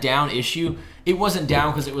 Even that down issue, it wasn't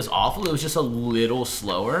down because it was awful. It was just a little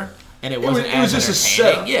slower, and it wasn't It was as just a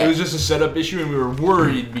entertaining. setup. Yeah. It was just a setup issue, and we were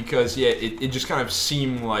worried because, it just kind of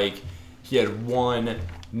seemed like he had one...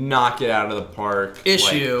 knock it out of the park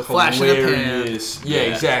issue, like, flash in the pan. Yeah,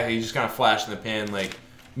 exactly. He just kind of flashed in the pan. Like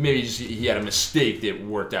maybe he had a mistake that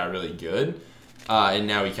worked out really good, and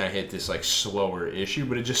now he kind of hit this like slower issue.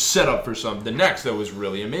 But it just set up for the next that was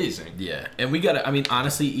really amazing. Yeah, and we got. I mean,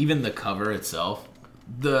 honestly, even the cover itself,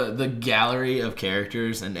 the gallery of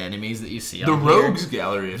characters and enemies that you see. The Rogues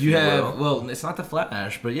gallery, if you have. Well, it's not the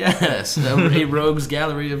Flash, but yes, a Rogues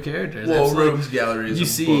gallery of characters. Well, Absolutely. Rogues gallery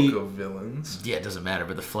is a book of villains. Yeah, it doesn't matter,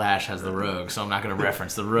 but the Flash has the Rogues, so I'm not going to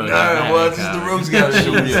reference the Rogues. No, well, it's just the Rogues gallery is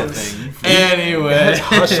a real thing. Anyway,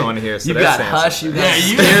 Hush on here. So you got Hush, you got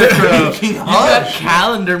Scarecrow, you got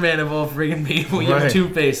Calendar Man of all friggin' people. You have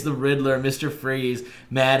Two-Face, the Riddler, Mr. Freeze,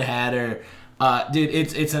 Mad Hatter. Dude,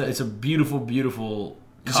 it's a beautiful, beautiful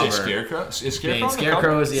cover. Is it Scarecrow? Is Scarecrow?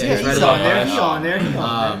 Scarecrow is he's right on there. He's on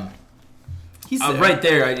there. He's right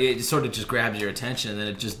there. It sort of just grabs your attention, and then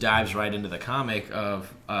it just dives right into the comic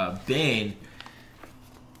of Bane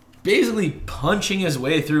basically punching his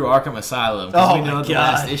way through Arkham Asylum. Oh we know my the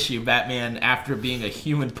God. last issue, Batman, after being a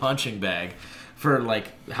human punching bag for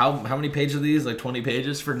like how many pages are these? Like 20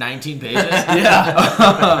 pages for 19 pages.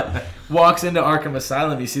 Yeah. Walks into Arkham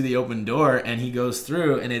Asylum. You see the open door, and he goes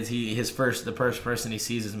through, and it's the first person he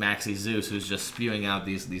sees is Maxie Zeus, who's just spewing out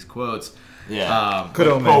these quotes. Yeah, good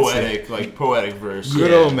old poetic verse.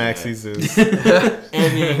 Good old Maxie Zeus.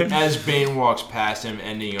 Ending as Bane walks past him,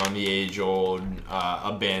 ending on the age-old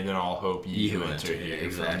 "Abandon all hope, ye who enter here."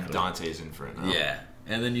 Exactly. From Dante's Inferno. Yeah,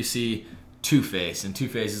 and then you see Two-Face, and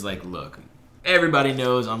Two-Face is like, "Look, everybody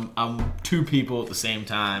knows I'm two people at the same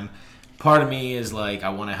time. Part of me is like, I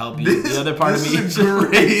want to help you. The other part of me is a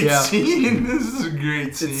great scene. This is a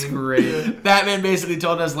great scene. It's great. Batman basically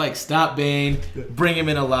told us, like, stop Bane, bring him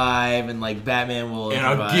in alive, and, like, Batman will And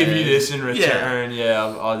I'll give you this in return.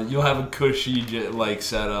 Yeah, you'll have a cushy, like,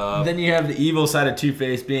 setup. Then you have the evil side of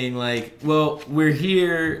Two-Face being like, well, we're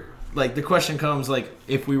here. Like, the question comes, like,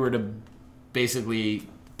 if we were to basically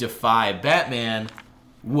defy Batman,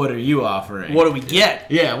 what are you offering? What do we get?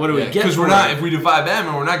 Yeah, what do we get? Because if we divide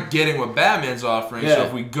Batman, we're not getting what Batman's offering. Yeah. So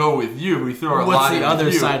if we go with you, we throw our What's lot the in other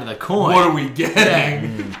with you, side of the coin? What are we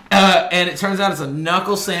getting? And it turns out it's a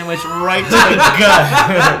knuckle sandwich right to the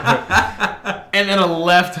gut. and then a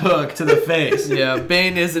left hook to the face. Yeah,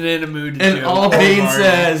 Bane isn't in a mood to And joke. all Bane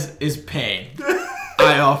says is pain.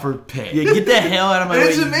 I offered pain. Yeah, get the hell out of my way.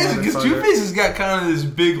 It's you amazing because motherfucker. Two-Face has got kind of this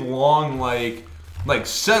big, long, like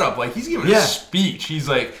setup. Like, he's giving a speech. He's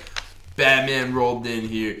like, Batman rolled in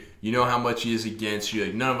here. You know how much he is against you.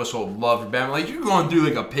 Like, none of us hold love for Batman. Like, you're going through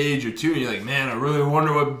like a page or two, and you're like, man, I really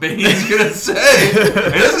wonder what Bane's gonna say. He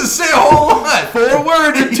doesn't say a whole lot. 4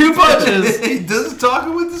 words and 2 punches. He does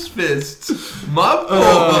talking with his fists. My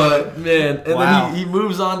boy. Man. And Wow. then he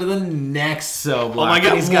moves on to the next cell block. my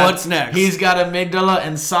God, He's what's next? He's got Amygdala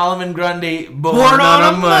and Solomon Grundy Born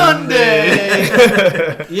on a Monday.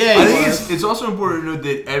 Yeah, I he think was. it's also important to note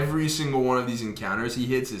that every single one of these encounters he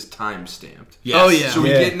hits is time stamped. Yes. Oh, yeah. So we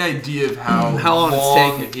get an idea of how long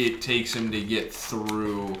long it's it takes him to get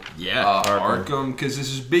through Arkham. Arkham. Because this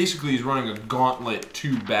is basically he's running a gauntlet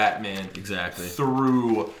to Batman Exactly.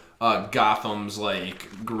 through Gotham's like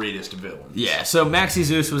greatest villains. Yeah, so Maxi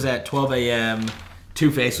Zeus was at 12 a.m.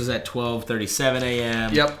 Two-Face was at 12:37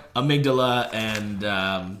 a.m. Yep. Amygdala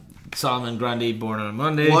and Solomon Grundy born on a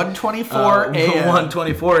Monday. 1:24 a.m.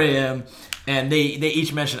 1:24 a.m. And they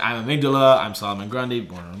each mentioned, I'm Amygdala, I'm Solomon Grundy,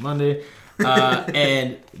 born on a Monday.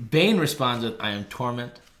 And Bane responds with, I am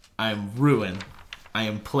Torment, I am Ruin, I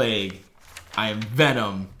am Plague, I am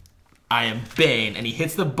Venom, I am Bane. And he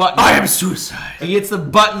hits the button. I am Suicide. He hits the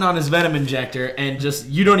button on his Venom injector, and just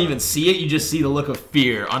you don't even see it. You just see the look of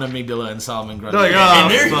fear on Amygdala and Solomon Grundy. Like,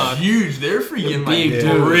 And they're fuck. huge. They're freaking Big like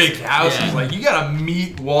dudes. brick houses. Yeah. Like you got a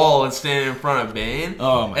meat wall and standing in front of Bane.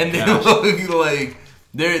 Oh my And they gosh. look like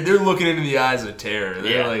they're looking into the eyes of terror.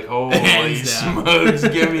 They're Yeah. like, holy Hands down. smokes,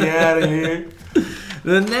 get me out of here.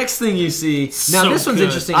 The next thing you see, now So this one's good.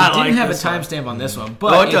 interesting. I It didn't like have a this one. timestamp on this one,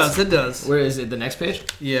 but Oh, it does. It does. Where is it? The next page?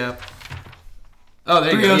 Yeah. Oh,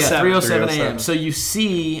 there you go. Yeah, 3:07. 3:07 a.m. So you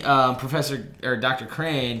see Professor or Dr.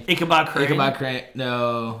 Crane. Ichabod Crane. Ichabod Crane.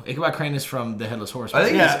 No, Ichabod Crane is from the Headless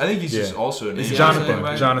Horseman. Yeah. I think he's just Yeah. also an Is he Jonathan.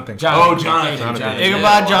 also- Jonathan. Oh, Thank Jonathan. you,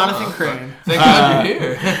 Ichabod Yeah. Jonathan Wow. Crane. Thank God you're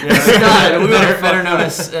here. Scott, We would've better fucked known up.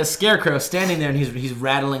 as Scarecrow, standing there, and he's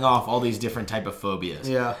rattling off all these different type of phobias.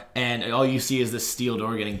 Yeah. And all you see is this steel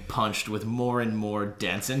door getting punched with more and more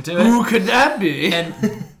dents into it. Who could that be? And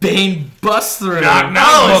Bane busts through.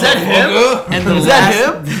 Oh, is that him? And the Is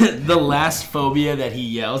last, that the last phobia that he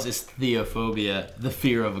yells is theophobia, the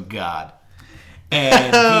fear of a god.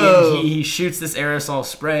 And he shoots this aerosol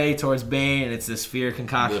spray towards Bane, and it's this fear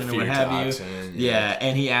concoction The or what fear have toxin, you. yeah.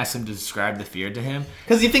 And he asks him to describe the fear to him.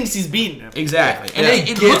 Because he thinks he's beating him. Exactly. And And it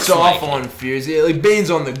it looks gets off like on fears. Yeah, like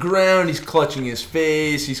Bane's on the ground, he's clutching his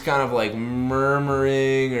face, he's kind of like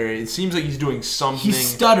murmuring, or it seems like he's doing something. he's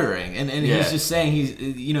stuttering, and Yeah. he's just saying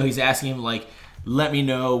he's asking him like, let me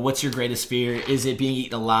know what's your greatest fear. Is it being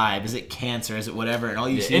eaten alive? Is it cancer? Is it whatever? And all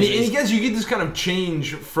you see And is you get this kind of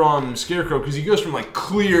change from Scarecrow because he goes from like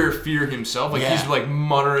clear fear himself, like Yeah. he's like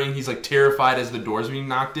muttering, he's like terrified as the door's being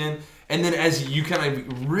knocked in, and then as you kind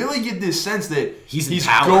of really get this sense that He's in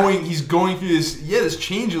power. going through this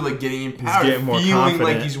change of like getting empowered, getting more feeling like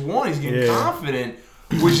confident. he's won, he's getting Yeah. confident,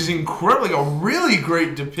 which is incredible, like a really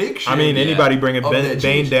great depiction. I mean, anybody bring a of that Bane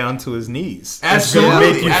change. down to his knees. Absolutely, It's gonna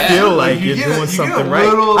make you feel absolutely. like You you're get a- doing you get a something right.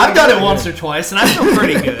 little, I've like, done it once or twice, and I feel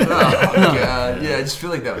pretty good. Oh god, yeah, I just feel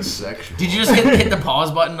like that was sexual. Did you just hit the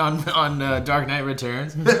pause button on Dark Knight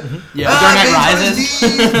Returns? Yeah. Dark Knight Bane's on Rises. his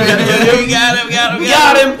knees, baby. We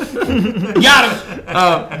got him. Got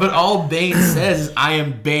him. But all Bane says is, I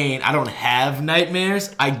am Bane. I don't have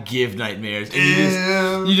nightmares. I give nightmares.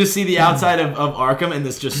 And you just see the outside of Arkham and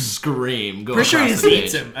this just scream go Pretty sure he across just the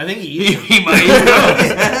eats page. him. I think he eats him. He might.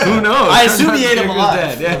 Who knows? I assume he ate him Scarecrow's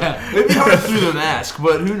alive. dead, Yeah. It'd be hard through the mask,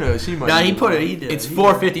 but who knows? He might. Nah, he eat put him. it. He did. It's He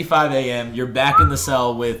 4:55 a.m. You're back in the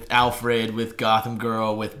cell with Alfred, with Gotham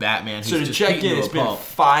Girl, with Batman. So who's to just check beaten in, to it's a been pulp.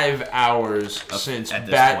 5 hours since at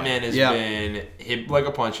this Batman point. has Yeah. been hit like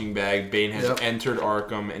a punching bag. Bane has Yep. entered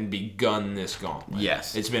Arkham and begun this gauntlet.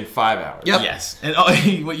 Yes. It's been 5 hours. Yep. Yes. And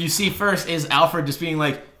what you see first is Alfred just being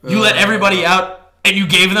like, you let everybody out and you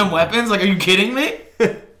gave them weapons? Like, are you kidding me?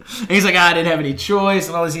 And he's like, I didn't have any choice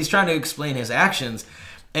and all this. He's trying to explain his actions.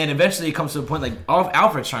 And eventually it comes to a point like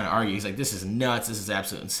Alfred's trying to argue. He's like, this is nuts. This is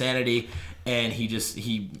absolute insanity. And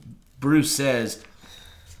Bruce says,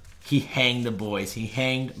 he hanged the boys. He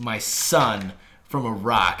hanged my son from a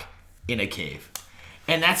rock in a cave.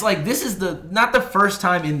 And that's like, this is not the first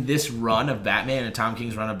time in this run of Batman and Tom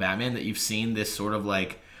King's run of Batman that you've seen this sort of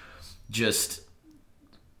like just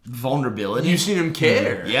vulnerability. You've seen him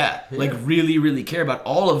care. Yeah, like really, really care about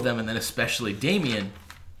all of them, and then especially Damian.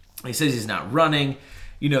 He says he's not running,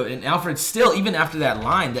 and Alfred still, even after that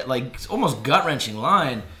line, that like almost gut-wrenching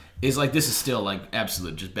line, is like, this is still like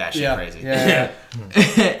absolute just batshit crazy. Yeah.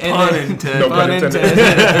 Pun intended. Pun intended.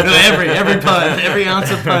 No, every pun, every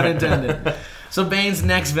ounce of pun intended. So Bane's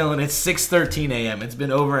next villain, it's 6:13 a.m. It's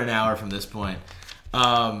bane over an hour from this point.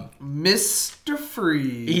 Mr.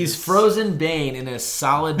 Freeze. He's frozen Bane in a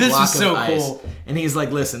solid This block is so of ice. cool. And he's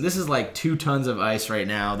like, listen, this is like 2 tons of ice right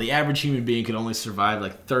now. The average human being could only survive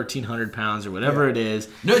like 1,300 pounds or whatever it is.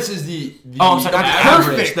 No, it says the Oh, I'm sorry, not the average,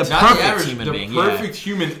 average. The not perfect the average, human the being. perfect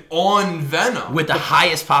human on Venom. With the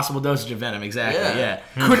highest possible dosage of venom, exactly. Yeah.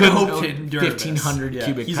 couldn't hope to endure 1,500 this.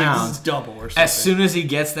 cubic He's pounds. like, this is double or something. As soon as he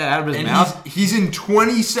gets that out of his and mouth, he's in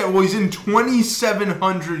 27. Well, he's in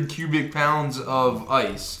 2,700 cubic pounds of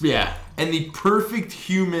ice. yeah. And the perfect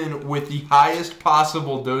human with the highest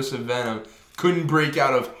possible dose of venom couldn't break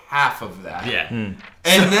out of half of that. Yeah. And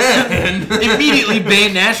then Immediately,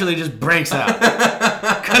 Bane naturally just breaks out.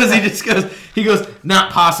 Because he goes,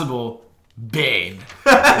 not possible, Bane.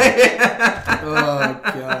 Oh,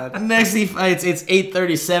 God. Next he fights, it's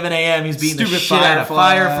 8:37 a.m. He's beating the Stupid shit out of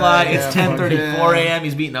Firefly. Firefly. It's Yeah, 10:34 a.m.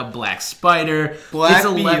 He's beating up Black Spider. Black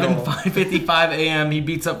it's Beetle. 11:55 a.m. He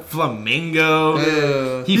beats up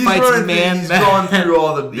Flamingo. He he's fights running through- Man He's Bat. gone through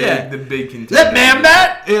all the big, Yeah. the big contenders. Is that Man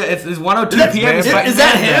Bat? Yeah, it's 1:02 p.m. He's Man- fighting is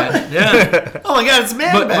that Man him? Bat. Yeah. Oh, my God, it's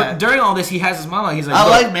Man But Bat. during all this, he has his monologue. He's like, I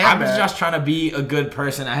 "Look, like Man I'm Bat." just trying to be a good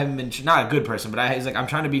person. I haven't been not a good person, but he's like, I'm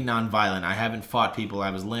trying to be nonviolent. I haven't fought people.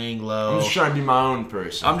 I was laying low. I'm just trying to be my own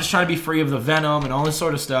person. I'm just trying to be free of the venom and all this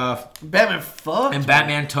sort of stuff." Batman fucked. And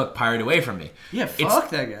Batman took Pirate away from me. Yeah, It's fuck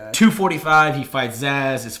that guy. 2:45, he fights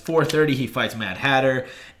Zaz. It's 4:30, he fights Mad Hatter.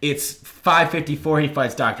 It's 5:54, he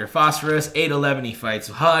fights Dr. Phosphorus. 8:11, he fights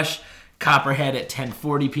Hush. Copperhead at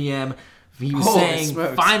 10:40 p.m. He was Holy saying,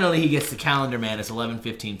 smokes. finally he gets the Calendar Man. It's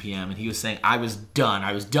 11:15 p.m. And he was saying, I was done.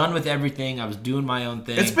 I was done with everything. I was doing my own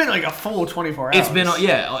thing. It's been like a full 24 hours. It's been,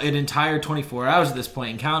 an entire 24 hours at this point.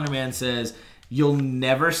 And Calendar Man says, you'll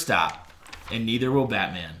never stop, and neither will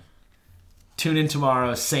Batman. Tune in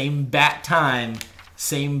tomorrow, same bat time,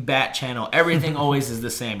 same bat channel. Everything always is the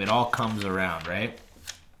same. It all comes around, right?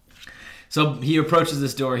 So he approaches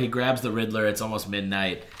this door. He grabs the Riddler. It's almost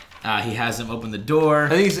midnight. He has him open the door. I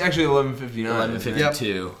think it's actually 11:59.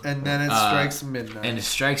 11:52. And then it strikes midnight. And it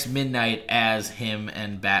strikes midnight as him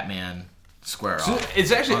and Batman square So off.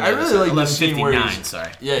 it's actually, On I the other really side. like the scene where 11:59, he's,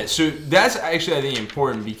 sorry. Yeah, so that's actually, I think,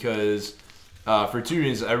 important because for 2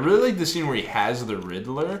 reasons. I really like the scene where he has the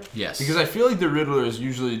Riddler. Yes. Because I feel like the Riddler is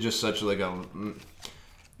usually just such like a,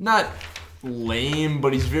 not lame,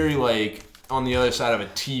 but he's very like on the other side of a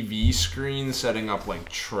TV screen setting up like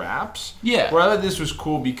traps. Yeah. Where I thought this was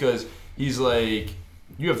cool because he's like,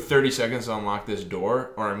 you have 30 seconds to unlock this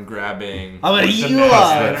door, or I'm grabbing. I'm gonna the eat you Mad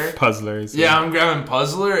alive. Hatter. Puzzlers. Yeah, I'm grabbing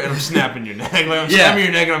Puzzler and I'm snapping your neck. Like I'm snapping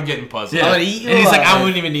your neck and I'm getting Puzzler. Yeah. I'm gonna eat you And he's like, alive. I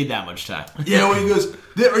wouldn't even need that much time. Yeah, when he goes,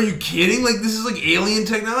 are you kidding? Like, this is like alien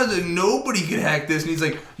technology. Like, nobody could hack this. And he's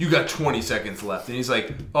like, you got 20 seconds left. And he's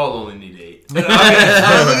like, I'll only need 8. And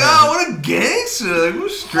I was like, oh, what a gangster. Like,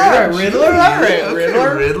 what a straight All right, up Riddler. shit. All right, Yeah,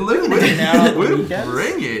 Riddler. Riddler. Getting out on the Way to weekends.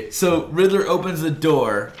 bring it. So Riddler opens the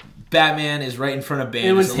door. Batman is right in front of Bane.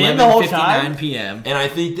 It was It's him the whole time? 11:59 p.m. And I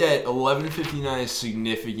think that 11:59 is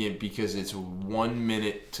significant because it's 1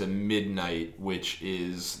 minute to midnight, which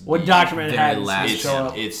is What the Dr. very Manhattan last It's, show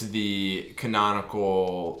up? it's the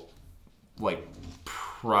canonical, like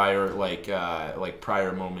prior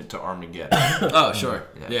moment to Armageddon. Oh, sure.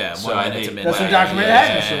 Yeah, So 1 I minute think to midnight. That's when Dr.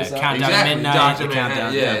 Manhattan shows up. Countdown to midnight. Dr. the Manhattan.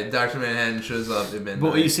 countdown, Yeah, Dr. Manhattan shows up at midnight.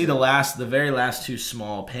 But what you see the very last 2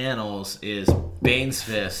 small panels is Bane's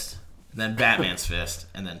fist, then Batman's fist,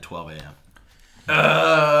 and then 12 a.m.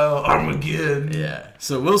 Armageddon. Yeah.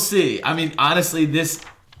 So we'll see. I mean, honestly,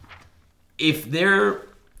 if there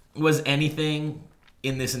was anything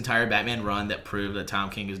in this entire Batman run that proved that Tom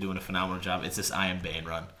King is doing a phenomenal job, it's this I Am Bane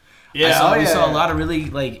run. Yeah, We saw a lot of really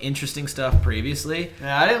interesting stuff previously.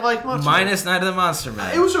 Yeah, I didn't like much. Minus Night of the Monster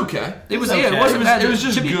Man. It was okay. It was okay. It wasn't bad. It was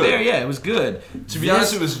just to be good. fair, yeah, it was good. To be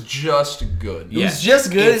honest, it was just good. It was just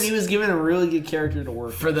good, and he was given a really good character to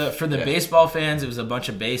work For the Yeah. baseball fans, it was a bunch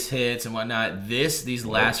of base hits and whatnot. These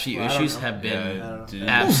last few I don't issues know. have been Dude.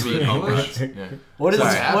 absolute home runs. Yeah. What is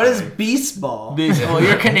Sorry. what is Beast Ball? Well,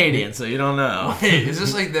 you're Canadian, so you don't know. Hey, is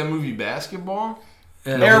this like that movie Basketball?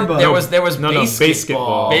 Airboat. There was No,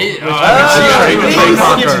 basketball. basketball.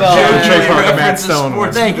 Basketball. Trey Parker, Matt Reference to Stone.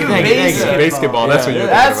 sports Thank you, movie. thank you, thank you. Basketball. That's what you're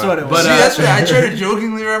That's thinking what about. it was. See, that's what I tried to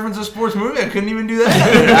jokingly reference a sports movie. I couldn't even do that.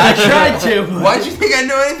 I tried to. Why'd you think I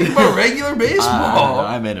know anything about regular baseball?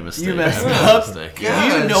 I made a mistake. You messed I made a up. mistake. Do you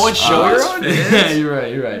even know what show you're on? Yeah,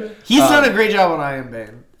 you're right. He's done a great job on I Am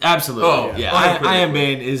Bane. Absolutely. Oh, yeah. I Am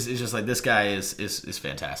Bane is just like, this guy is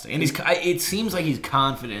fantastic, and it seems like he's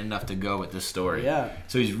confident enough to go with this story. Yeah.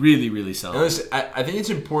 So he's really, really selling. Listen, I think it's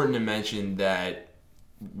important to mention that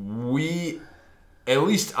at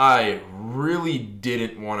least I really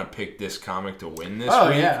didn't want to pick this comic to win this week. Oh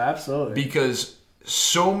yeah, absolutely. Because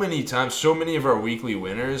so many times, so many of our weekly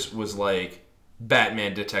winners was like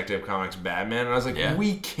Batman, Detective Comics, Batman, and I was like,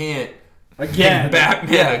 we can't again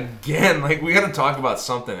Batman again. Like, we got to talk about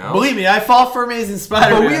something else. Believe me, I fought for Amazing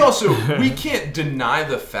Spider-Man. But we can't deny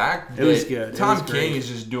the fact that It was good. Tom King is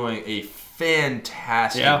just doing a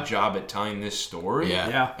fantastic job at telling this story.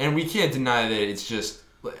 Yeah. And we can't deny that it's just,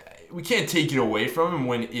 we can't take it away from him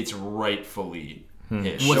when it's rightfully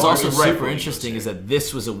his. What's also super interesting is that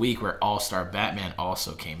this was a week where All-Star Batman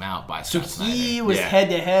also came out by Scott Snyder. He was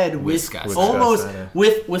head-to-head with Scott almost Snyder.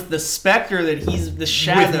 with the Spectre that he's the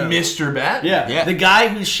Shadow. With Mr. Batman. Yeah, the guy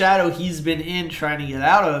whose shadow he's been in trying to get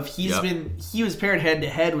out of. He was paired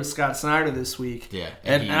head-to-head with Scott Snyder this week. Yeah.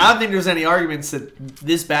 And I don't think there's any arguments that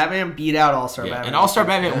this Batman beat out All-Star Batman. And All-Star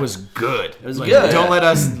Batman was good. It was good. Don't let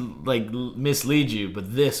us mislead you,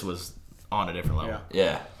 but this was on a different level.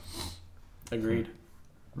 Yeah. Agreed.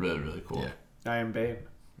 Really, really cool. I Am Bane.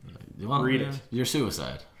 Well, Read it. You're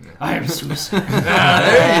Suicide. I am suicide.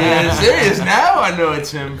 There he is. Now I know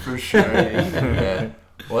it's him for sure. Yeah.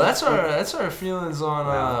 Well, that's our feelings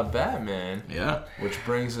on Batman. Yeah. Which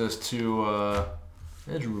brings us to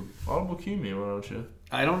Andrew. Audible cue me, why don't you?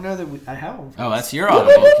 I don't know that I have one. Oh, that's your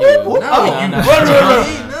audible cue. No.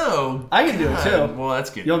 I can do it too. Well, that's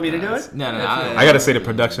good. You want me to do it? No. I gotta say the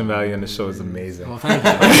production value on the show is amazing. Well, thank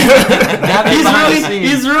you.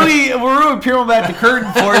 We're really peeling back the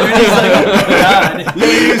curtain for you. And he's like, oh, God.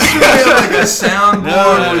 He's like a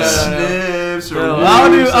soundboard with snips.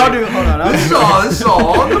 I'll do. Hold on. This is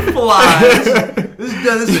all on the fly. This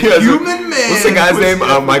is a human man. What's the guy's name?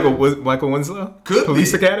 Michael Winslow? Could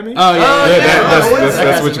Police be. Academy? Oh, yeah.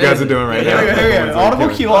 That's what you guys are doing right now. Here we go. Audible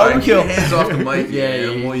cue. Audible cue. Hands off the mic.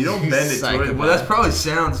 Yeah, Well, you don't bend it to it. Well, that probably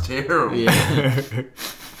sounds terrible.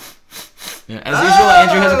 Yeah, as usual,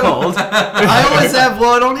 Andrew has a cold. I always have.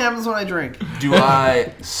 Well, it only happens when I drink. Do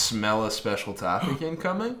I smell a special topic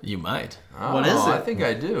incoming? You might. Oh, What is it? I think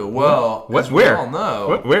I do. Well, What? as we Where? all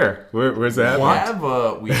know, Where's that?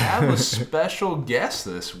 we have a special guest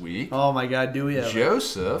this week, Oh my God, do we ever?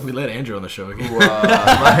 Joseph. We let Andrew on the show again. Who, Let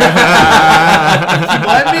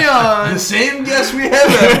me on. the same guest we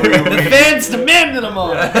have every The week. fans demanded them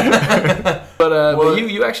on. But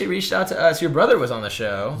you actually reached out to us. Your brother was on the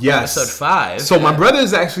show. Yes. Episode 5. So my brother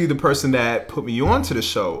is actually the person that put me on to the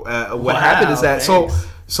show. What happened is that thanks. so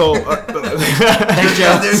Thanks,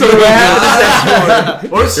 Jeff. So what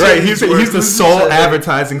happened is that right, he's the sole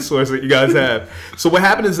advertising source that you guys have. So what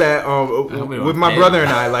happened is that with my brother and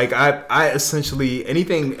I, like I essentially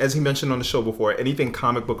anything, as he mentioned on the show before, anything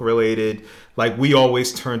comic book related, like we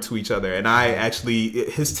always turn to each other. And I actually,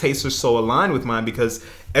 his tastes are so aligned with mine because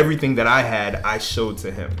everything that I had, I showed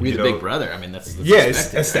to him. We're the big brother. I mean, that's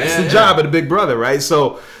that's the job of the big brother, right?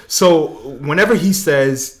 So whenever he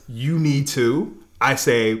says you need to, I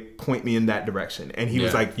say point me in that direction, and he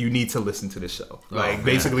was like, "You need to listen to the show."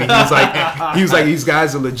 Basically, he was like, "These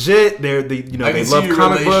guys are legit. They love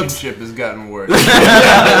comic books." Relationship has gotten worse.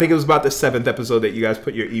 I think it was about the 7th episode that you guys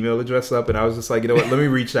put your email address up, and I was just like, you know what? Let me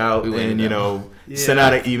reach out and send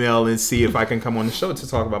out an email and see if I can come on the show to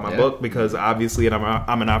talk about my book, because obviously,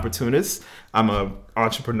 I'm an opportunist. I'm an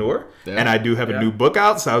entrepreneur, and I do have a new book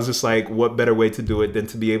out. So I was just like, what better way to do it than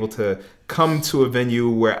to be able to come to a venue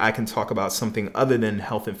where I can talk about something other than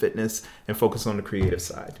health and fitness and focus on the creative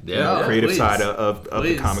side. Creative side of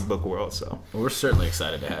the comic book world. So we're certainly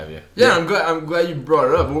excited to have you. Yeah, I'm glad you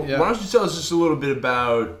brought it up. Why don't you tell us just a little bit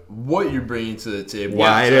about what you're bringing to the table?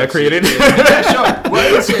 Why did I create it? Yeah, sure.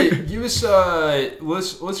 Well, let's give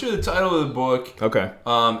us let's hear the title of the book. Okay.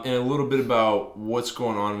 And a little bit about what's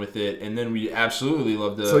going on with it, and then we absolutely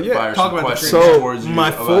love to fire some questions towards you.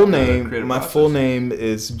 My full name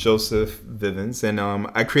is Joseph Vivens, and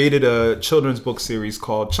I created a children's book series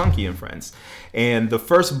called Chunky and Friends. And the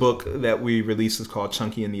first book that we released is called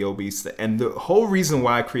Chunky and the Obese. And the whole reason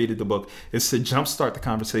why I created the book is to jumpstart the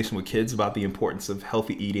conversation with kids about the importance of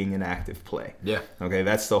healthy eating and active play. Yeah. Okay,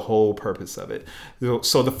 that's the whole purpose of it.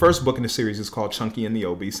 So the first book in the series is called Chunky and the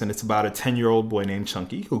Obese, and it's about a 10-year-old boy named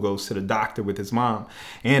Chunky who goes to the doctor with his mom.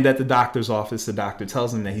 And at the doctor's office, the doctor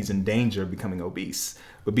tells him that he's in danger of becoming obese.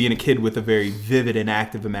 But being a kid with a very vivid and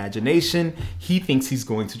active imagination, he thinks he's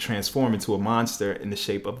going to transform into a monster in the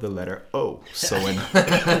shape of the letter O. So an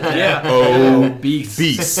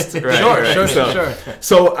beast. Right, Sure.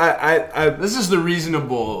 So I this is the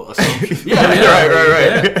reasonable assumption.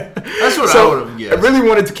 right. That's what I would have guessed. really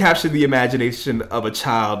wanted to capture the imagination of a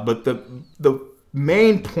child, but the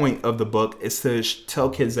main point of the book is to tell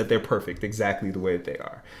kids that they're perfect exactly the way that they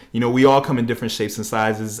are. You know, we all come in different shapes and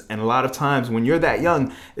sizes, and a lot of times when you're that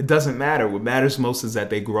young, it doesn't matter. What matters most is that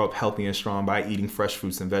they grow up healthy and strong by eating fresh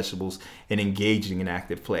fruits and vegetables and engaging in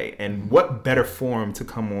active play. And what better forum to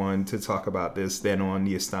come on to talk about this than on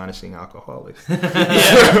The Astonishing Alcoholics? I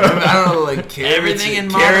don't know, like Everything in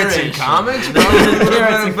carrots and moderation. comics?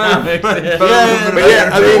 Carrots and comics. But yeah,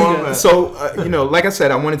 I mean, so, you know, like I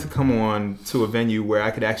said, I wanted to come on to a venue where I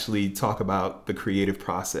could actually talk about the creative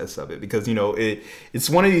process of it, because, you know, it's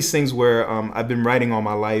one of these things where I've been writing all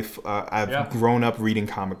my life. I've grown up reading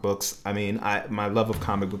comic books. I mean, my love of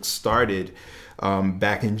comic books started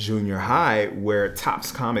back in junior high, where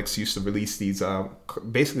Topps Comics used to release these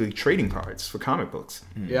basically trading cards for comic books.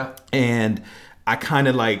 Yeah. And I kind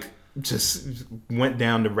of like just went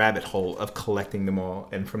down the rabbit hole of collecting them all.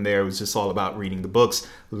 And from there, it was just all about reading the books,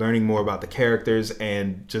 learning more about the characters,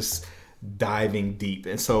 and just diving deep.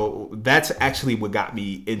 And so that's actually what got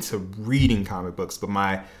me into reading comic books. But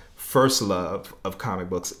my first love of comic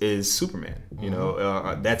books is Superman. You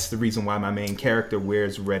know, that's the reason why my main character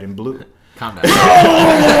wears red and blue. Calm down.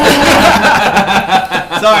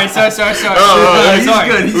 Sorry. He's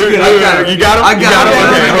good. He's good. I got him. You got him? I got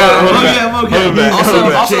him. I'm okay. Also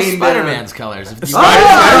Chain Spider-Man's colors. If you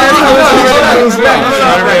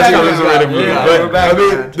But I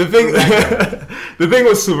mean, the thing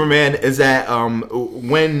with Superman is that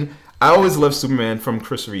when I always loved Superman from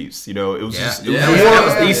Chris Reeves. You know, it was just that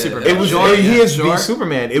was the Superman. It was he is the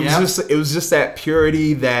Superman. It was just that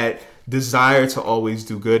purity, that desire to always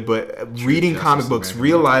do good. But reading comic books,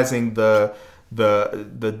 realizing the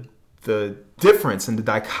difference and the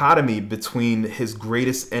dichotomy between his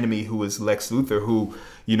greatest enemy, who is Lex Luthor, who,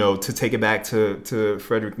 you know, to take it back to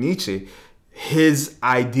Friedrich Nietzsche, his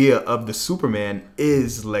idea of the Superman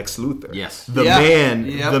is Lex Luthor. Yes.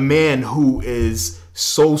 The man who is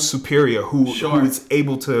so superior, who is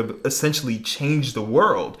able to essentially change the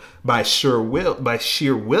world by sheer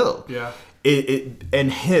will. Yeah.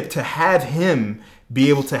 To have him be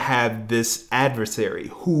able to have this adversary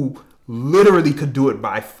who literally could do it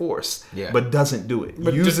by force, but doesn't do it.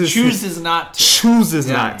 But chooses not to. Chooses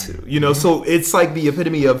not to. You know, so it's like the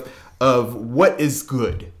epitome of what is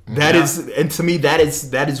good. That is, and to me, that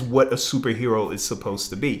is what a superhero is supposed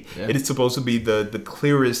to be. Yeah. It is supposed to be the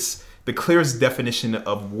clearest definition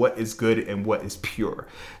of what is good and what is pure.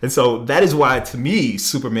 And so that is why, to me,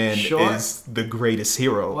 Superman is the greatest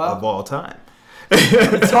hero of all time.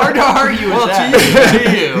 It's hard to argue with that. To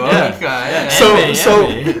you. Yeah. Okay.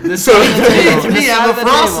 To me, Emma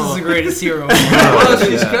Frost is the greatest hero. Well,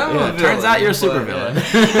 she's kind of a Turns out you're a villain, supervillain.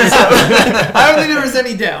 I don't think there was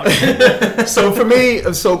any doubt. So for me,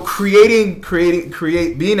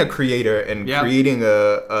 being a creator and creating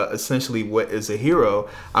essentially what is a hero,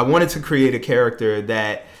 I wanted to create a character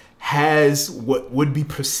that has what would be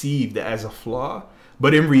perceived as a flaw,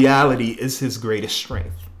 but in reality is his greatest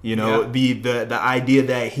strength. You know, the idea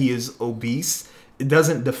that he is obese, it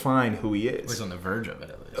doesn't define who he is. He's on the verge of it,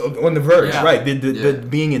 at least. On the verge, right. The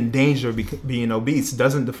being in danger of being obese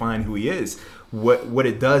doesn't define who he is. What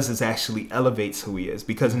it does is actually elevates who he is,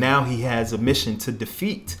 because now he has a mission to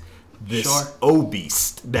defeat this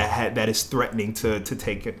obese that is threatening to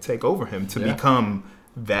take over him, to become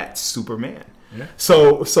that Superman. Yeah.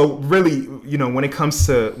 So really, you know, when it comes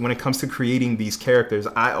to creating these characters,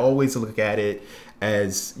 I always look at it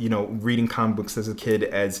as, you know, reading comic books as a kid,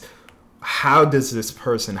 as how does this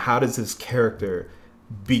character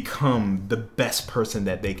become the best person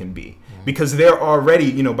that they can be? Because they're already,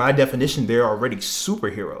 you know, by definition, they're already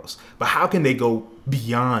superheroes. But how can they go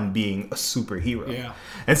beyond being a superhero? Yeah.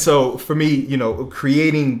 And so for me, you know,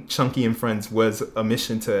 creating Chunky and Friends was a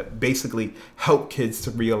mission to basically help kids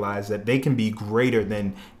to realize that they can be greater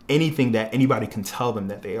than anything that anybody can tell them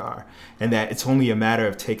that they are, and that it's only a matter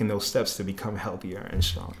of taking those steps to become healthier and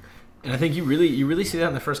stronger. And I think you really see that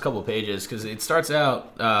in the first couple of pages, because it starts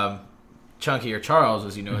out Chunky, or Charles,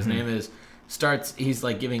 as you know his name is, he's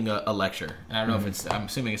like giving a lecture. And I don't know if I'm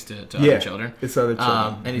assuming it's to other children. It's other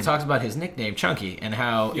children. And he talks about his nickname, Chunky, and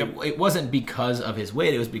how it wasn't because of his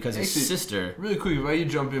weight, it was because his sister. Really quick, if I could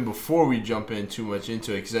jump in before we jump in too much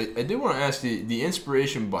into it, because I did want to ask the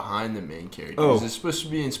inspiration behind the main character. Is it supposed to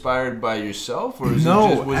be inspired by yourself, or is it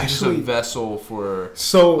just a vessel for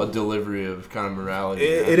a delivery of kind of morality?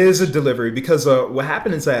 It is a delivery, because what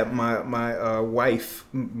happened is that my wife,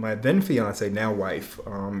 my then fiance, now wife,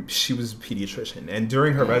 she was a pediatrician. pediatrician, and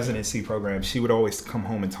during her residency program, she would always come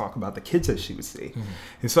home and talk about the kids that she would see.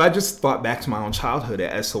 And so I just thought back to my own childhood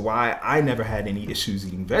as to why I never had any issues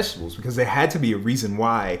eating vegetables, because there had to be a reason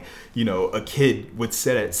why, you know, a kid would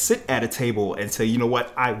sit at a table and say, you know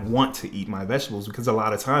what, I want to eat my vegetables, because a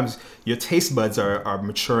lot of times your taste buds are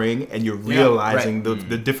maturing and you're realizing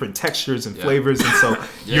the different textures and flavors, and so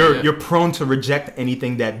you're prone to reject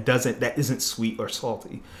anything that isn't sweet or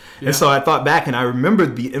salty. And so I thought back and I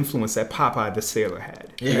remembered the influence that Popeye the Sailor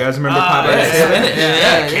had. You guys remember Popeye the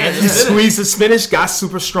Sailor? He squeezed the spinach, got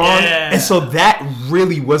super strong, and so that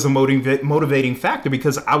really was a motivating factor,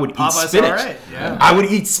 because I would eat spinach. I would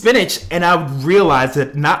eat spinach, and I would realize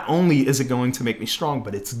that not only is it going to make me strong,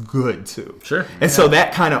 but it's good too. And so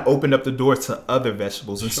that kind of opened up the door to other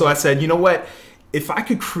vegetables. And so I said, you know what? If I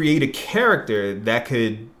could create a character that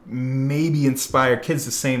could maybe inspire kids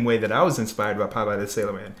the same way that I was inspired by Popeye the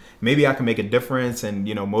Sailor Man, maybe I can make a difference and,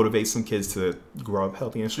 you know, motivate some kids to grow up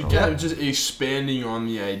healthy and strong. Yeah, just expanding on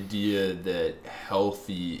the idea that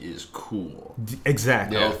healthy is cool.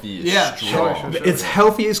 Exactly. Healthy is strong. Sure. It's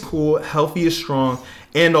healthy is cool, healthy is strong,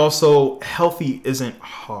 and also healthy isn't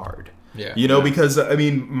hard. Yeah. You know, because, I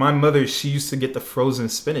mean, my mother, she used to get the frozen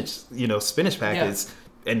spinach packets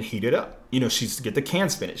and heat it up. You know, she used to get the canned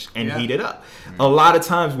spinach and heat it up. A lot of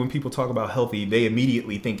times when people talk about healthy, they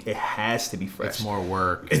immediately think it has to be fresh. It's more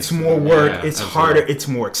work. It's more work. It's harder. It's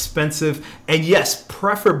more expensive. And yes,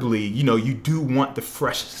 preferably, you know, you do want the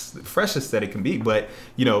freshest that it can be. But,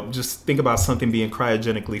 you know, just think about something being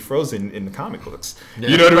cryogenically frozen in the comic books.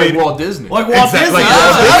 You know what I mean? Walt Disney. Like Walt Disney. Like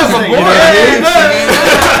Walt Disney. You know what I mean?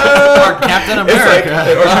 Or Captain America.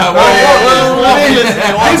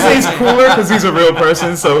 Disney's cooler because he's a real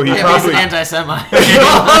person, so he probably... Anti-Semite.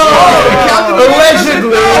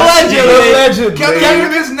 Allegedly.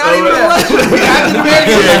 Captain is not even a legend. Captain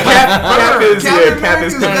America. Cap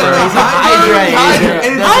is confirmed.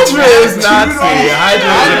 Hydra is Nazi.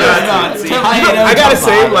 I gotta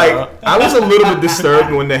say, like, I was a little bit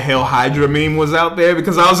disturbed when the Hail Hydra meme was out there,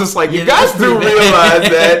 because I was just like, you guys do realize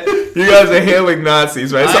that you guys are hailing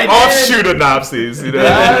Nazis, right? It's an offshoot of Nazis. You know?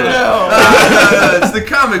 I don't know. It's the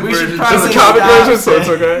comic version. It's the comic version, so it's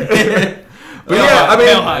okay. But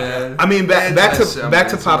I mean, back to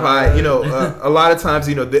Popeye. You know, a lot of times,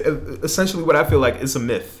 you know, essentially what I feel like is a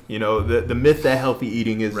myth. You know, the myth that healthy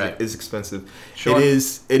eating is expensive. Sure. It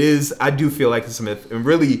is. I do feel like it's a myth, and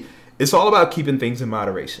really, it's all about keeping things in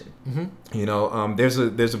moderation. You know, there's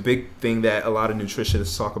a big thing that a lot of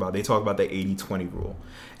nutritionists talk about. They talk about the 80-20 rule.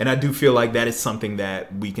 And I do feel like that is something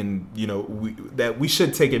that we can, you know, that we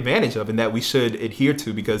should take advantage of and that we should adhere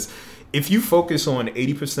to, because if you focus on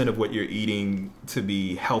 80% of what you're eating to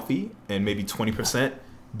be healthy and maybe 20%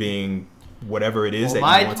 being whatever it is that you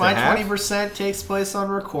want to have. My 20% takes place on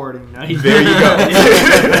recording. No, there you go.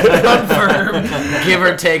 Confirmed. Give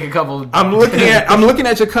or take a couple. I'm looking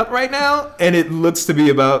at your cup right now, and it looks to be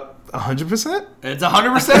about 100%? It's 100%. It's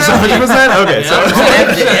 100%? Okay. So.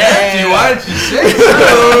 Why did you say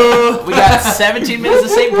so? We got 17 minutes of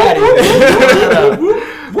St. Patty.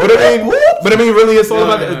 But I mean, really, it's all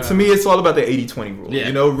about. To me, it's all about the 80-20 rule. Yeah.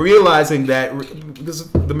 You know, realizing that because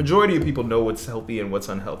the majority of people know what's healthy and what's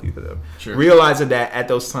unhealthy for them. Sure. Realizing that at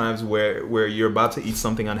those times where you're about to eat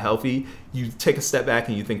something unhealthy, you take a step back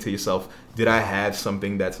and you think to yourself, did I have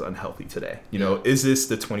something that's unhealthy today? You know, is this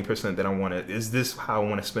the 20% that I want to? Is this how I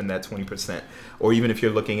want to spend that 20%? Or even if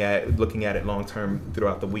you're looking at it long term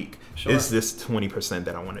throughout the week, is this 20%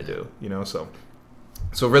 that I want to do? You know, So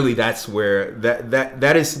really, that's where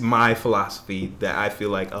that is my philosophy that I feel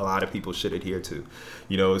like a lot of people should adhere to,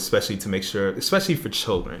 you know, especially to make sure, especially for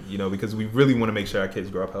children, you know, because we really want to make sure our kids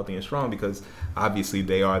grow up healthy and strong, because obviously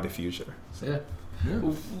they are the future. Yeah.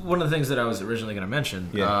 One of the things that I was originally going to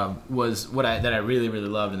mention was that I really, really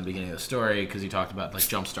loved in the beginning of the story, because he talked about like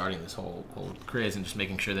jump starting this whole craze and just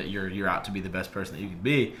making sure that you're out to be the best person that you can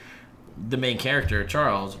be. The main character,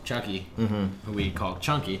 Charles, Chucky, who we call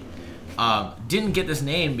Chunky, didn't get this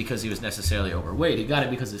name because he was necessarily overweight. He got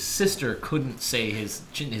it because his sister couldn't say his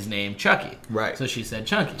name, Chucky. Right. So she said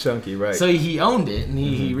Chunky. Chunky, right. So he owned it, and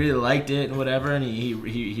he really liked it and whatever, and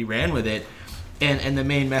he ran with it. And the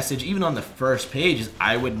main message, even on the first page, is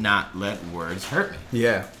I would not let words hurt me.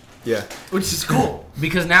 Yeah. Yeah. Which is cool.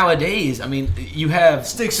 Because nowadays, I mean, you have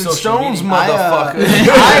sticks and social stones, media.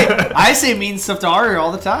 motherfucker. I say mean stuff to Ari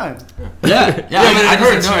all the time. Yeah, I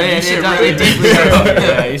hurts you. You say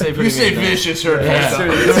rape. You say vicious hurt.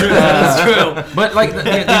 That's true. But like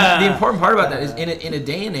the important part about that is in a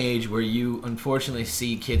day and age where you unfortunately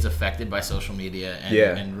see kids affected by social media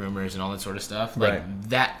and rumors and all that sort of stuff, like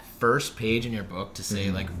that first page in your book to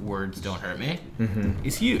say like words don't hurt me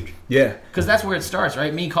is huge. Yeah. Because that's where it starts,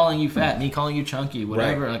 right? Me calling you fat, me calling you chunky,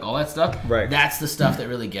 whatever, like all that stuff. Right. That's the stuff that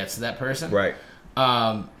really gets to that person. Right.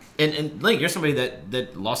 And Link, you're somebody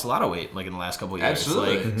that lost a lot of weight like in the last couple of years.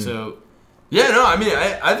 Absolutely. Like, so. Yeah, no, I mean,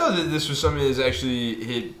 I thought that this was something that's actually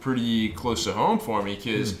hit pretty close to home for me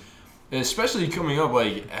because, especially coming up,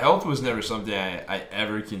 like, health was never something I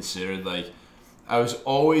ever considered. Like, I was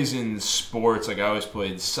always in sports. Like, I always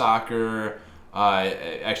played soccer.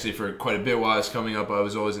 Actually, for quite a bit while I was coming up, I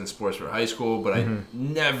was always in sports for high school, but I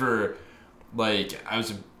never, like, I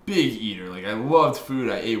was a big eater. Like, I loved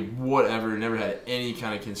food. I ate whatever, never had any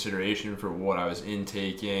kind of consideration for what I was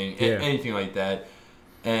intaking, anything like that.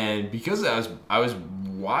 And because I was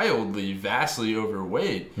wildly, vastly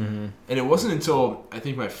overweight, and it wasn't until I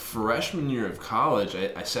think my freshman year of college,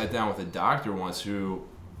 I sat down with a doctor once who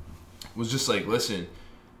was just like, listen,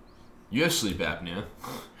 you have sleep apnea,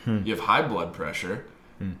 you have high blood pressure,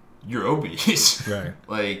 you're obese. Right.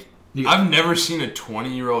 Like, I've never seen a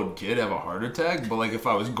 20-year-old kid have a heart attack, but like if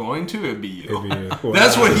I was going to, it'd be you. Wow.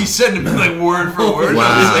 That's what he said to me, like word for word. Wow.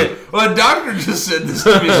 I was like, well, a doctor just said this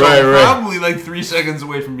to me, so I'm probably like 3 seconds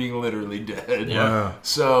away from being literally dead. Yeah. Wow.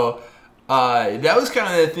 So that was kind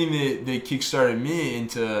of the thing that kickstarted me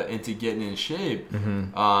into getting in shape.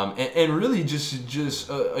 And really just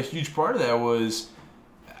a huge part of that was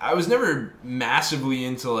I was never massively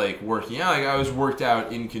into like working out. Like I was worked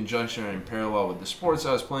out in conjunction or in parallel with the sports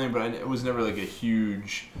I was playing, but it was never like a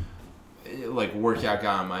huge like workout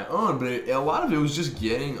guy on my own. But a lot of it was just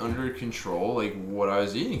getting under control, like what I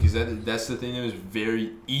was eating, because that's the thing that was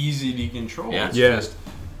very easy to control. Yeah. It's just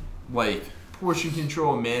like portion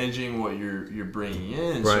control, managing what you're bringing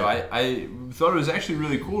in. Right. So I thought it was actually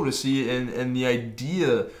really cool to see it, and the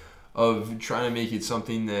idea of trying to make it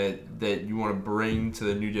something that you want to bring to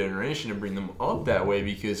the new generation and bring them up that way,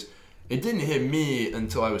 because it didn't hit me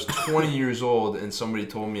until I was 20 years old and somebody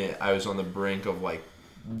told me I was on the brink of like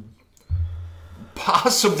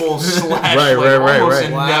possible slash almost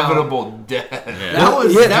inevitable death. Yeah.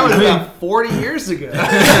 That was about 40 years ago. Wow.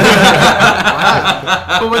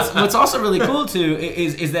 But what's also really cool too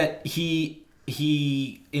is that he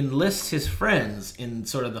enlists his friends in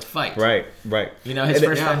sort of the fight. Right. You know, his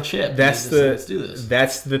first friend Chip. Let's do this.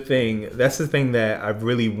 That's the thing that I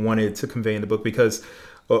really wanted to convey in the book, because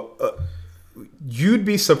you'd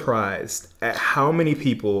be surprised at how many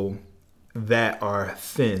people that are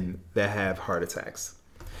thin that have heart attacks.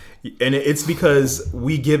 And it's because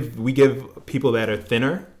we give people that are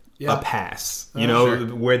thinner a pass,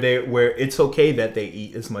 where it's okay that they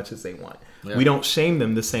eat as much as they want. Yeah. We don't shame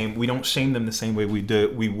them the same way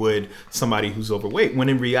we would somebody who's overweight. When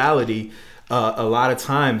in reality, a lot of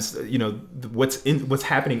times, what's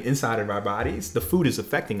happening inside of our bodies, the food is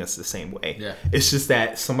affecting us the same way. Yeah. It's just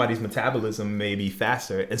that somebody's metabolism may be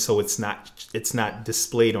faster, and so it's not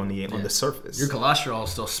displayed on the surface. Your cholesterol is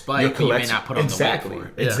still spiked, but you may not put on the weight for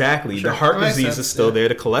it. Exactly. Sure. The heart disease is still there.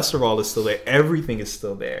 The cholesterol is still there. Everything is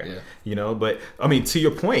still there. Yeah. But I mean, to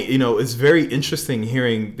your point, it's very interesting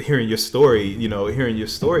hearing your story. Hearing your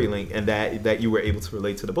story, Link, and that you were able to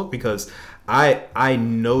relate to the book, because I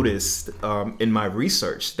noticed in my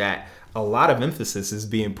research that a lot of emphasis is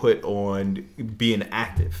being put on being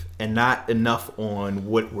active and not enough on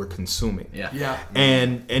what we're consuming. Yeah.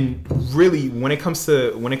 And really, when it comes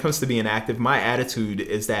to being active, my attitude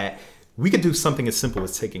is that we could do something as simple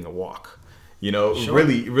as taking a walk. Sure.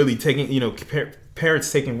 Really taking,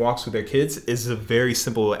 parents taking walks with their kids is a very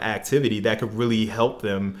simple activity that could really help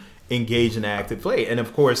them engage in active play. And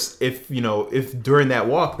of course, if during that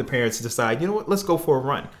walk the parents decide, let's go for a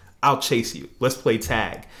run, I'll chase you, let's play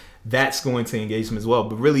tag, that's going to engage them as well.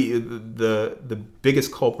 But really, the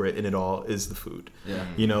biggest culprit in it all is the food.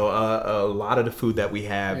 A lot of the food that we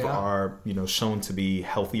have are shown to be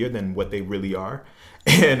healthier than what they really are,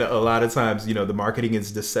 and a lot of times the marketing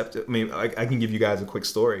is deceptive. I mean, I can give you guys a quick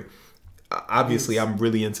story. Obviously, I'm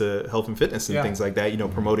really into health and fitness and things like that,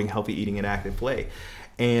 promoting healthy eating and active play.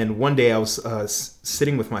 And one day I was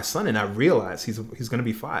sitting with my son, and I realized he's going to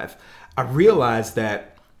be 5. I realized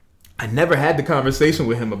that I never had the conversation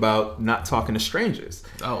with him about not talking to strangers.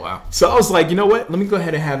 Oh, wow. So I was like, you know what? Let me go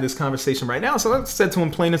ahead and have this conversation right now. So I said to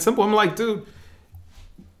him plain and simple, I'm like, dude,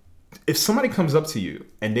 if somebody comes up to you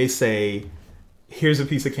and they say, here's a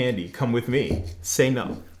piece of candy, come with me, say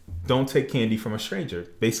no. don't take candy from a stranger.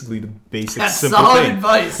 Basically, the basic That's simple solid thing.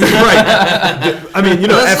 advice. Right. I mean,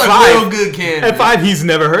 That's at like 5, real good candy. at 5, he's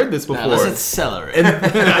never heard this before. Unless it's celery.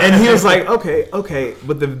 And he was like, okay.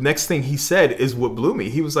 But the next thing he said is what blew me.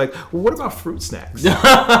 He was like, well, what about fruit snacks? And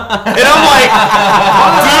I'm like,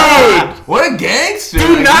 dude, what a gangster!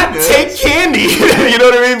 do not take candy. You know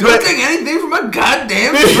what I mean? Don't take anything from a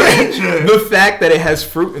goddamn stranger. The fact that it has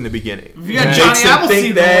fruit in the beginning If you got Johnny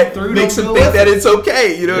Appleseed makes him think that it's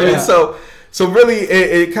okay. You know what I mean? So really,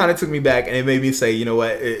 it kind of took me back, and it made me say, you know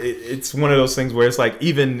what? It's one of those things where it's like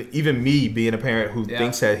even me being a parent who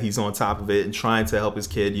thinks that he's on top of it and trying to help his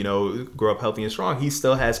kid, grow up healthy and strong, he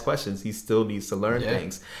still has questions. He still needs to learn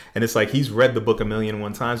things, and it's like he's read the book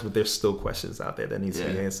 1,000,001 times, but there's still questions out there that needs to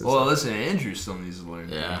be answered. Well, listen, Andrew still needs to learn.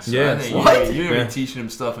 Yeah. So Yeah. I think you're gonna be teaching him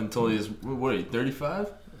stuff until he's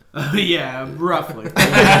 35. Yeah, roughly. God.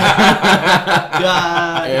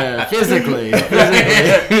 Yeah, physically.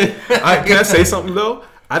 Can I say something though?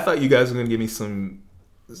 I thought you guys were gonna give me some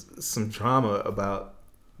drama about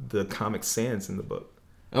the Comic Sans in the book.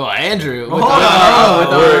 Oh, Andrew.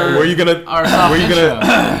 Were you gonna?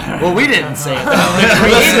 Well, we didn't say it.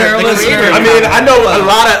 I mean, I know a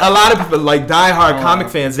lot of people, like diehard comic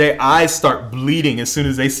fans, their eyes start bleeding as soon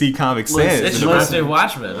as they see Comic Sans. It's Listen,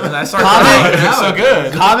 Watchmen. I started Comic- so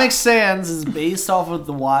good. Comic Sans is based off of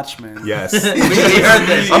The Watchmen. Yes, We heard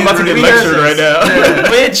this. I'm about to get We heard lectured right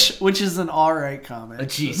this. now. which is an alright comic.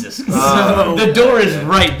 Jesus. The door is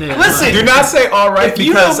right there. Listen, Do not say all right If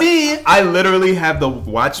you know because me- I literally have the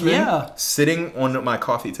Watchmen sitting on my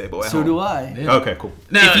coffee table at So home. do I. Okay, cool.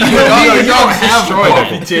 If you You know me, don't have a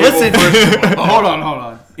coffee table. Listen, hold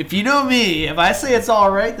on. If you know me, if I say it's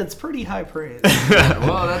alright, that's pretty high praise.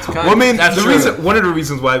 Well, that's kind Well, I mean, that's one of the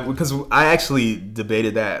reasons why, because I actually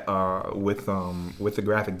debated that with the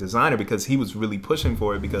graphic designer because he was really pushing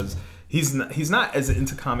for it because he's not as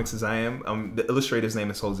into comics as I am. The illustrator's name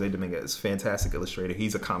is Jose Dominguez, fantastic illustrator.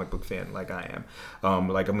 He's a comic book fan like I am.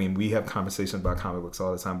 We have conversations about comic books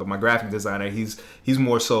all the time. But my graphic designer, he's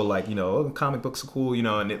more so like comic books are cool,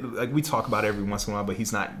 and we talk about it every once in a while. But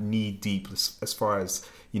he's not knee deep as far as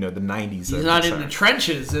the 90s. He's not in the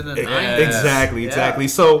trenches in the 90s. Exactly.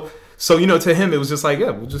 So to him, it was just like,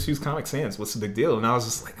 we'll just use Comic Sans. What's the big deal? And I was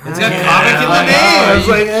just like, It's got comic in the name. I was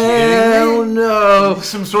like, hell no.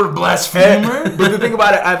 some sort of blasphemer. But the thing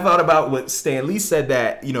about it, I thought about what Stan Lee said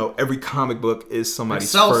that, every comic book is somebody's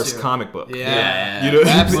Excelsior. first comic book. Yeah.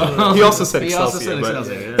 Absolutely. He also said Excelsior.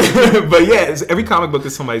 But every comic book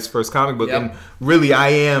is somebody's first comic book. Yep. And really, I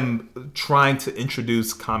am trying to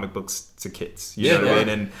introduce comic books to kids. You know what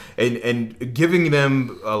I mean? And giving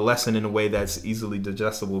them a lesson in a way that's easily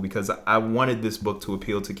digestible because I wanted this book to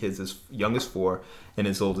appeal to kids as young as 4 and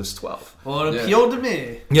as old as 12. Well, it appealed to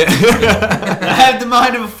me. Yeah. I have the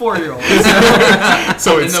mind of a 4-year-old.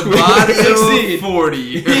 So In it's the body Succeed. of 40.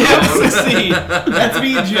 Yeah, succeed. That's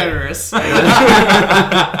being generous.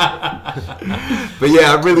 But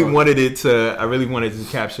yeah, I really wanted to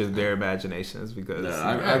capture their imaginations because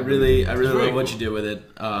I really love what you did with it.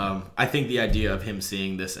 I think the idea of him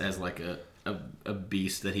seeing this as like a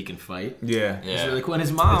beast that he can fight is really cool. And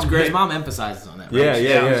his mom emphasizes on that. Right?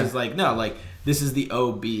 Yeah. Which is like, no, like this is the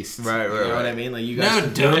beast. Right. You know what I mean? Like you guys No,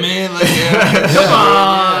 can do it. dummy. Come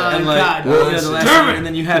on. And like, God, the last one, and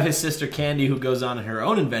then you have his sister Candy, who goes on her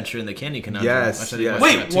own adventure in the Candy Conundrum. Yes, which I think was,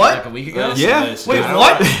 Wait, what? Like a week ago. Yeah. Wait,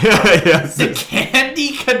 what? Yes. The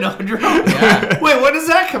Candy Conundrum? Yeah. Wait, when does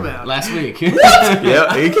that come out? Last week.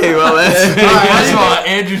 Yeah, he came out last. First of all,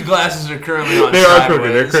 Andrew's glasses are currently on They are sideways.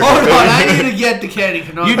 crooked. They're crooked. Hold on, I need to get the Candy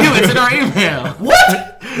Conundrum. You do. It's in our email. What?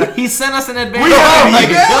 He sent us an advance. Oh my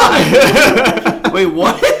God. Wait,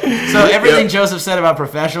 what? So everything Joseph said about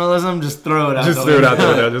professionalism, just throw it out. Just threw it out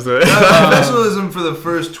there. Just threw it. Professionalism for the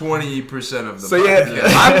first 20% of the So yeah,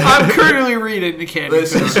 podcast. I'm currently reading the Candy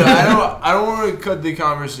Listen, so Conundrum. I don't want to cut the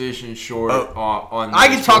conversation short on I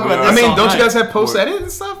can this, talk but about we I this are- mean, don't you guys have We're- post edit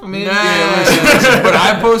and stuff? I mean, Listen, but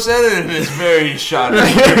I post edit and it's very shot.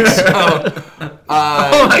 So,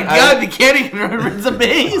 Oh my God, the Candy Conundrum is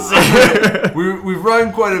amazing. we've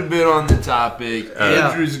run quite a bit on the topic. Yeah.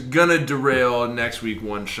 Andrew's gonna derail next week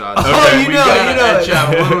one shot. Oh, So you we know, gotta you know. etch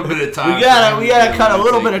out a little bit of time. We gotta cut a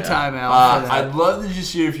little bit of time out for that. I'd love to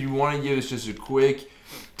just hear if you want to give us just a quick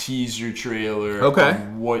teaser trailer Okay.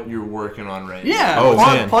 of what you're working on right now. Yeah. Oh,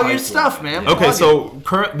 man. Plug your stuff, man. Okay, Plug it. so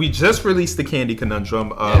we just released the Candy Conundrum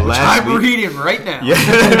Which last I'm week. reading right now.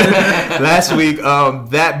 Yeah. Last week,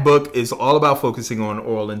 that book is all about focusing on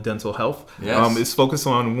oral and dental health. Yes. It's focused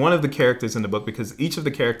on one of the characters in the book because each of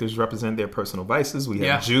the characters represent their personal vices. We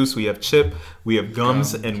have Juice, we have Chip, we have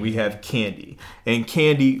Gums, and we have Candy. And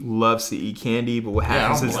Candy loves to eat candy, but what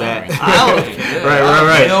happens is that...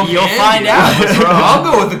 Right. You'll find out, bro. I'll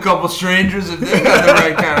go with a couple strangers if they got the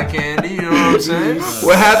right kind of candy. You know what I'm saying?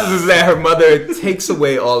 What happens is that her mother takes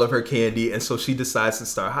away all of her candy, and so she decides to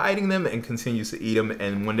start hiding them and continues to eat them.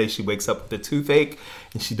 And one day she wakes up with a toothache,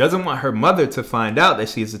 and she doesn't want her mother to find out that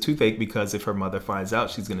she has a toothache because if her mother finds out,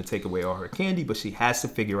 she's going to take away all her candy. But she has to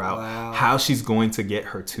figure out how she's going to get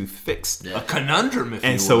her tooth fixed. A conundrum, if you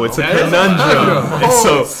will. And so it's a conundrum. And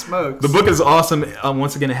so smokes. the book is awesome.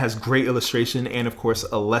 Once again, it has great illustration and, of course,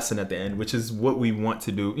 a lesson at the end, which is what we want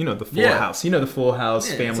to do. You know, the Full House. You know, the Full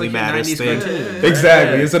House Family like Matters thing. cartoon.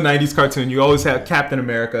 Exactly. It's a 90s cartoon. You always have Captain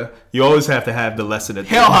America. You always have to have the lesson at the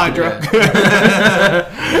Hail end. Hydra.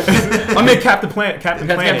 I mean, Captain Planet. That's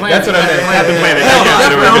what I meant. Planet. Captain Planet.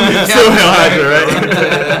 Still Hail Hydra, right?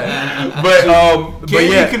 But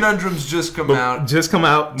Candy yeah. Conundrums just come out. Just come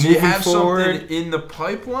out. Do you Moving have forward. something in the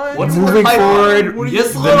pipeline? Moving forward. What do you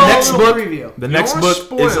Just a The little, next little book. preview. The next don't book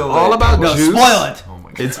spoil is it. all about No, juice. spoil it. Oh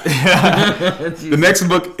my god. It's the next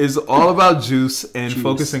book is all about juice and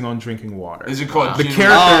focusing on drinking water. Is it called The gin?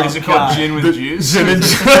 character- Is it called God. gin with juice? Gin and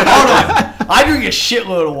Hold on. I drink a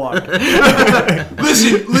shitload of water.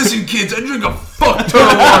 Listen, kids. I drink a fuck ton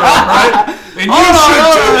of water, right? And you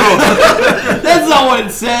should too. That's not what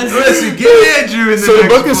it says. Listen, get Andrew in the So the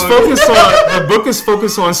next book is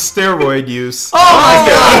focused on steroid use. Oh my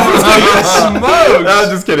Smokes. No, I'm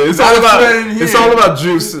just kidding. It's Not all about right in it's here. all about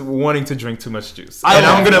juice wanting to drink too much juice. I And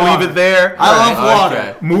I'm love gonna water. leave it there. I love water.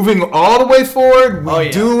 Okay. Moving all the way forward, we Oh,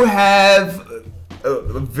 yeah. do have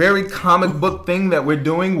a very comic book thing that we're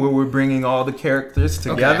doing where we're bringing all the characters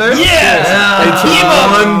together. Yes!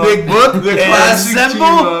 Into one big book. The And classic Assemble?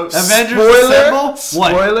 team-ups. Avengers Spoiler. Assemble? What?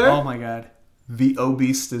 Spoiler. Oh my god. The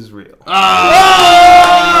Obese is real. Oh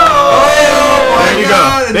There you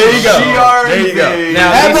go. There you go. There you go.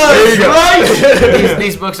 Now, There you go.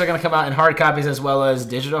 these books are going to come out in hard copies as well as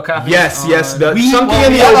digital copies. Yes. The We Chunky have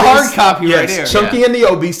and the a Obese. hard copy right Yes, here. Chunky and the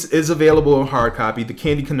Obese is available in hard copy. The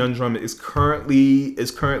Candy Conundrum is currently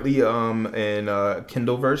in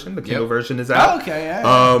Kindle version. The Kindle version is out. Oh, okay,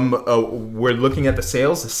 yeah. We're looking at the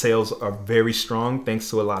sales. The sales are very strong thanks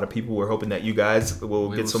to a lot of people. We're hoping that you guys will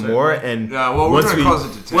get some more. And Yeah, well, we're once gonna cause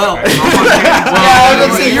it to take. Well- right? Yeah, I was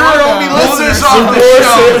gonna say, you're our only Hold listener. this off the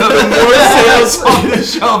more sales. on the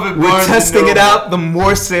shelf at We're Barnes and testing it Noble. out. The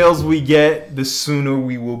more sales we get, the sooner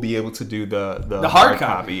we will be able to do the hard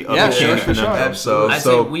copy of Yeah, the sure, Candy for sure. Conundrum. So, I'd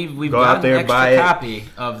so say we've go got out there an and buy extra it. copy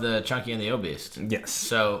of the Chunky and the Obese. Yes.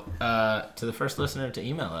 So, to the first listener to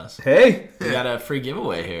email us, Hey. we got a free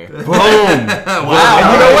giveaway here. Boom. Wow.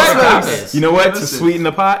 And you know what? Copies. You know what? To Listen. sweeten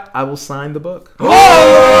the pot, I will sign the book.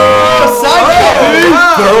 Oh, side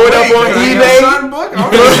Throw it up on eBay. Throw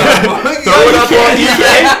it up on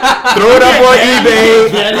eBay. Throw it up on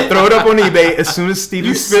eBay. Throw it up on eBay. As soon as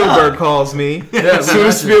Steven Spielberg calls me, as soon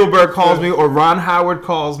as Spielberg calls me, or Ron Howard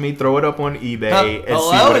calls me, throw it up on eBay and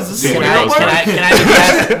hello? Is see this what a it goes for. Can I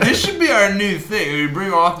This should be our new thing. We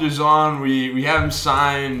bring authors on, we have them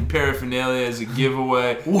sign paraphernalia as a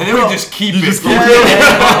giveaway, and then we just keep it.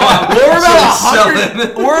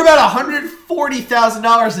 We're about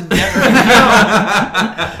 $140,000 in debt right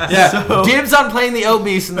now. Yeah. Dibs on playing the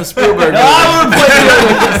Obese in the Spielberg. I'm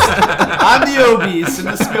the Obese in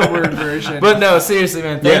the Spielberg version. But no, seriously,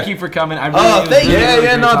 man. Thank Yeah. you for coming. I thank you.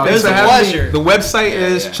 Thanks It was for a having me. pleasure. The website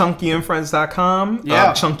is chunkyandfriends.com.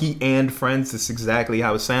 Yeah. Chunky and Friends is exactly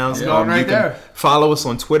how it sounds. It's going right you can there. follow us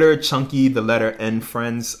on Twitter, Chunky, the letter N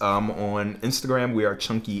Friends. On Instagram, we are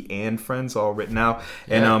Chunky and Friends, all written out.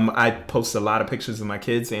 And I post a lot of pictures of my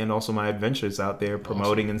kids and also my adventures out there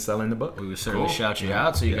promoting and selling the book. We would certainly shout you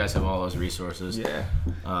out so you guys have all those resources. Yeah.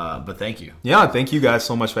 But thank you. Yeah, thank you guys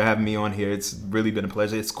so much for having me on here. It's really been a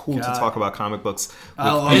pleasure. It's cool to talk about comic books. with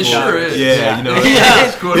It people. sure is. Yeah, you know.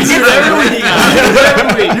 It's cool. You're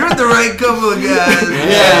the right couple of guys.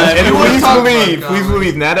 Yeah, and We wanna please talk about believe,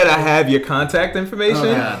 comics. now that I have your contact information,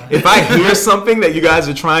 yeah. if I hear something that you guys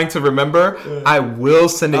are trying to remember, I will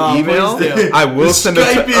send an email. please do. I will send a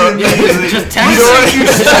Skype in immediately. Just You text know me.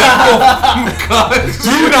 what?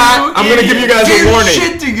 Do not. I'm gonna give you guys Get a your warning.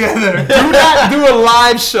 shit together. Do not do a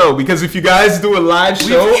live show because if you guys do a live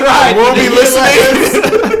show, I tried, will but be they listening.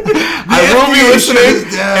 I will be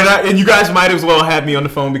listening, and you guys might as well have me on the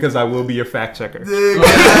phone because I will be your fact checker.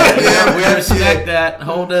 Yeah, we respect that.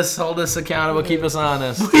 Hold us accountable. Keep us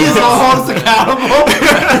honest. Please don't hold us accountable.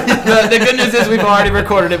 The good news is we've already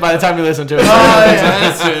recorded it by the time you listen to it.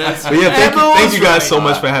 That's true. But yeah, thank you guys so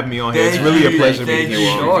much for having me on here. It's really a pleasure meeting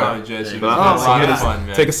you all. Jesse. But I'm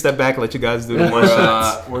gonna take a step back and let you guys do the one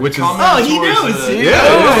shots, which is he knows.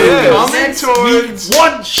 Coming towards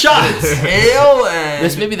one shot. Tail end.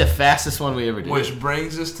 This may be the fastest one we ever did. Which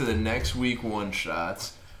brings us to the next week one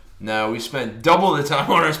shots. Now, we spent double the time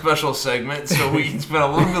on our special segment, so we spent a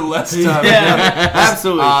little bit less time. Yeah,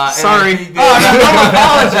 absolutely. Sorry. Don't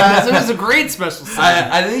apologize. It was a great special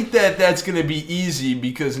segment. I think that's going to be easy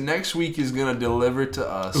because next week is going to deliver to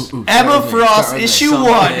us Emma Frost, issue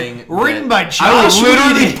 1, written by Josh I will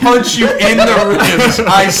literally Whedon. punch you in the ribs.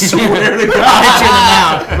 I swear to God. Hit you in the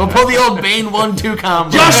mouth. We'll pull the old Bane 1-2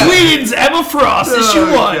 combo. Josh Whedon's Emma Frost, issue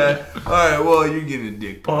 1. Okay. All right, well, you're getting a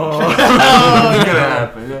dick punch. It's going to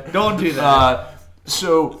happen. Don't do that.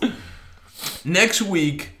 So, next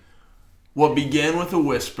week, what began with a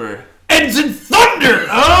whisper Ends in thunder.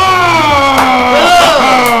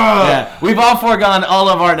 Yeah, we've all foregone all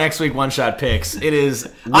of our next week one-shot picks. It is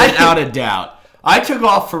without a doubt. I took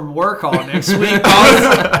off from work all next week.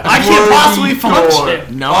 I can't possibly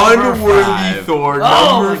function. Unworthy Thor,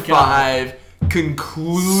 Oh number my God. 5,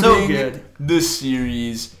 concluding So good. the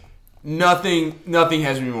series. Nothing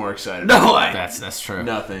has me more excited. No, That's true.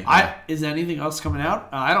 Nothing. is anything else coming out?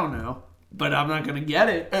 I don't know. But I'm not going to get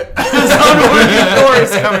it. Unworthy Thor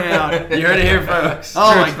is coming out. You heard it here, folks.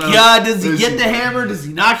 Oh my God! Does he get the hammer? Does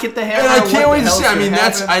he not get the hammer? And I can't What wait the to hell's see. I gonna mean,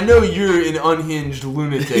 happen? I know you're an unhinged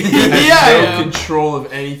lunatic. He has Yeah. no control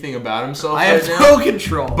of anything about himself I have right no now.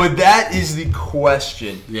 control. But that is the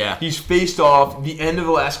question. Yeah. He's faced off the end of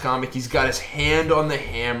the last comic. He's got his hand on the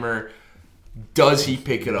hammer. Does he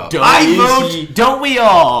pick it up? Don't we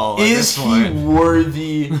all? at Is this he point?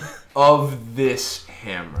 worthy of this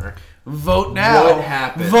hammer? Vote now. What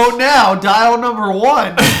happens? Vote now. Dial number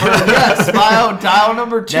 1 for yes. Dial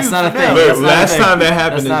number 2. That's not a for thing. no. Look, That's not a last thing. time that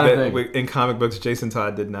happened That's not a is thing. in comic books, Jason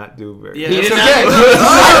Todd did not do very Yeah, well. it's did okay. not.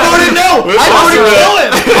 I voted no. I voted kill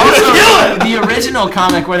him. Also, the original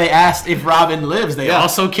comic where they asked if Robin lives, they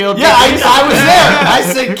also killed. Yeah, Dick Grayson. I was there. I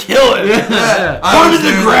said kill him. Put him in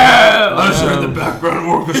the ground. I was in the background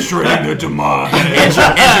orchestrating the demise.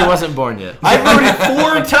 Andrew wasn't born yet. I voted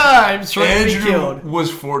 4 times for him to be Andrew killed. was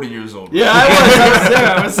 40 years old. Yeah,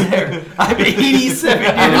 I was there. I'm 87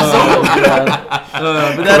 years old.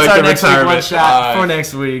 But that's our Collective next week retirement. one shot Alright. for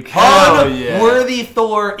next week. Oh, yeah. Unworthy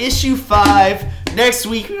Thor, issue 5. Next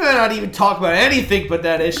week, we might not even talk about anything but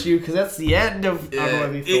that issue because that's the end of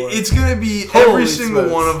Unworthy Thor. It's gonna be Holy every single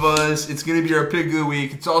smokes. one of us. It's gonna be our pick of the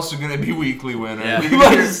week. It's also gonna be weekly winner. Yeah. You're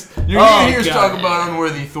gonna hear us God. talk about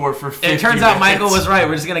Unworthy Thor for 50 It turns out minutes. Michael was right.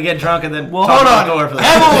 We're just gonna get drunk and then Well, talk hold about on. Thor for the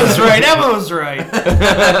Emma was right. Emma was right.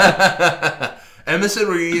 Emma said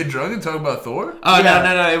we're gonna get drunk and talk about Thor. Oh Yeah.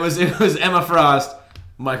 no! It was Emma Frost,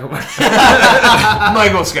 Michael.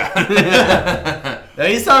 Michael Scott. Now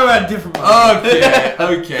he's talking about a different one.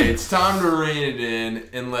 Okay. It's time to rein it in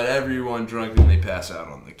and let everyone drunkenly pass out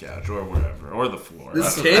on the couch or wherever or the floor.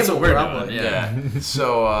 This That's table, we're probably. doing, yeah.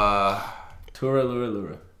 So. Tura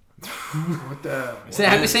Lura. What the? Say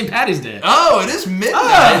Happy St. Patty's Day. Oh, it is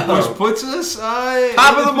midnight, Oh. which puts us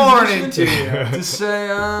Top in of the morning to position you. to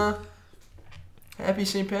say Happy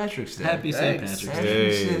St. Patrick's Day. Happy St. Thanks. Patrick's Happy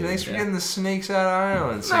Day. Hey. Thanks for getting the snakes out of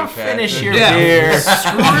Ireland, St. Now Patrick. finish your Yeah. beer.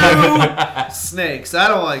 Screw snakes. I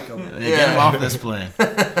don't like them. Get him off this plane.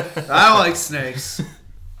 I don't like snakes.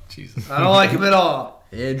 Jesus. I don't like them at all.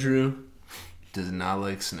 Andrew does not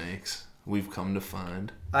like snakes. We've come to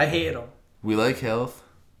find. I hate them. We like health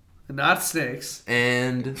Not snakes.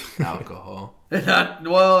 and alcohol. Not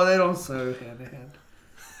well. They don't go hand in hand.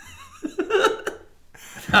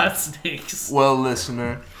 Not snakes. Well,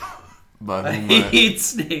 listener, by I whom hate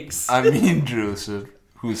snakes. I mean Joseph,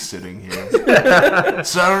 who's sitting here.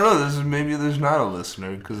 So I don't know. Maybe there's not a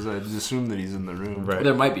listener because I just assume that he's in the room. Right.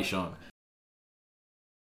 There might be Sean.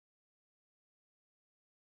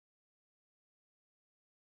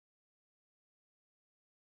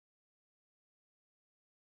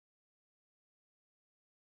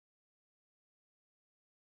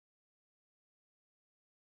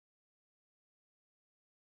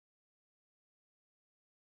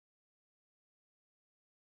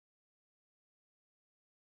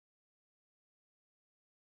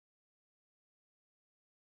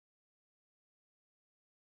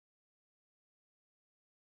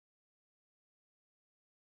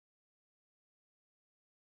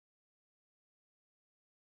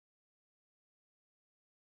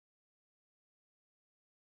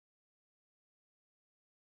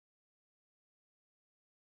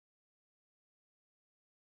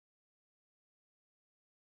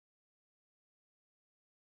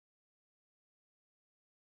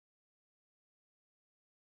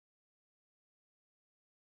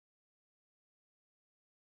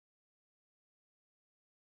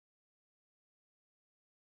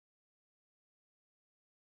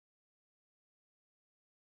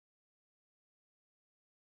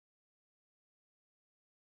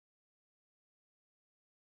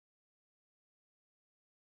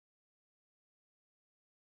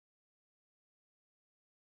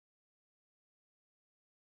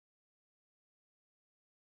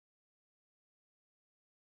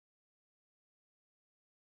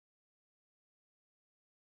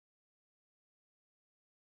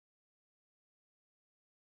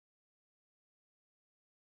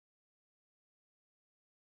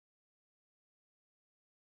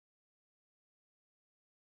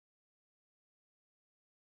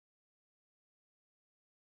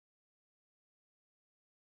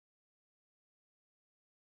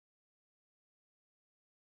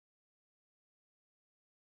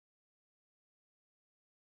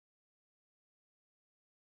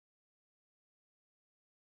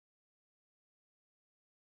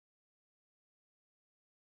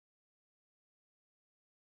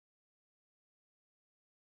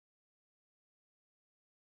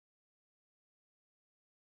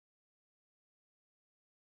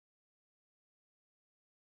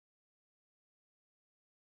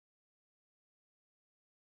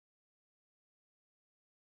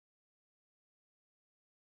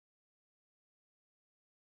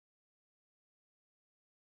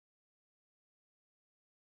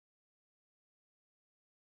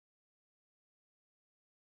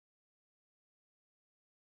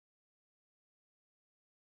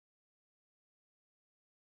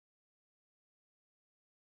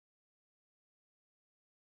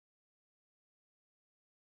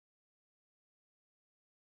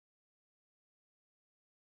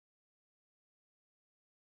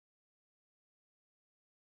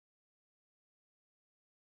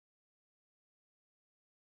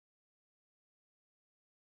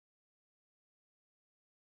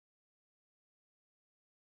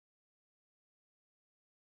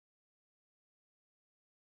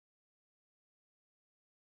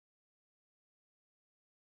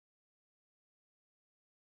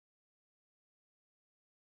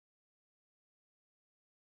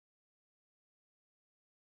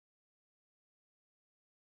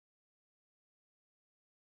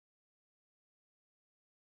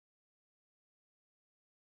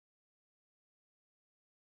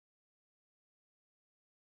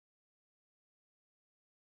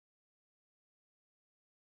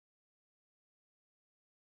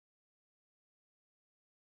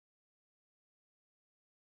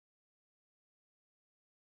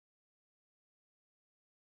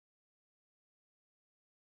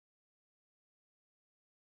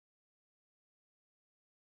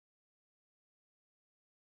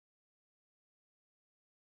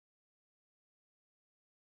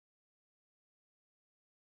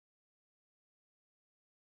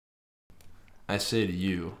 I say to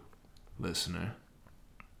you, listener,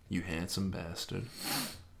 you handsome bastard,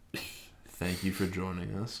 thank you for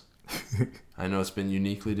joining us. I know it's been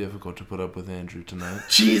uniquely difficult to put up with Andrew tonight.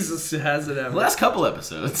 Jesus, has it ever? The last couple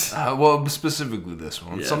episodes. Well, specifically this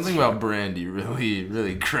one. Yeah, Something about Brandy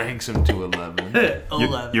really cranks him to 11.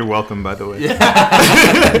 11. You're welcome, by the way.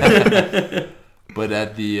 But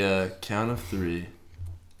at the count of 3,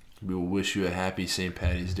 we will wish you a happy St.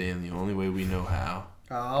 Paddy's Day in the only way we know how.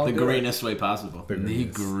 The greenest way possible. The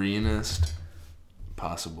greenest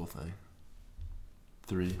possible thing.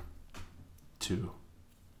 3, 2,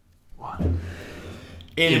 1.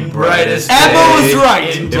 In brightest Apple was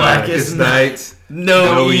right. in blackest night,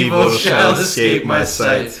 no evil shall escape my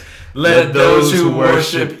sight. Let those who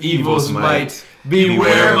worship evil's might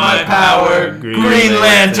beware my power, Green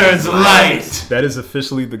Lantern's light. That is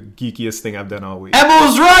officially the geekiest thing I've done all week. Emma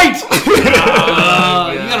was right.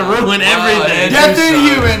 You gotta ruin everything. Death in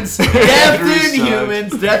humans. Death Andrew in sucks.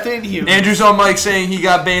 humans. Death in humans. Andrew's on mic saying he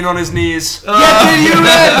got Bane on his knees. Death in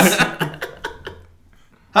humans.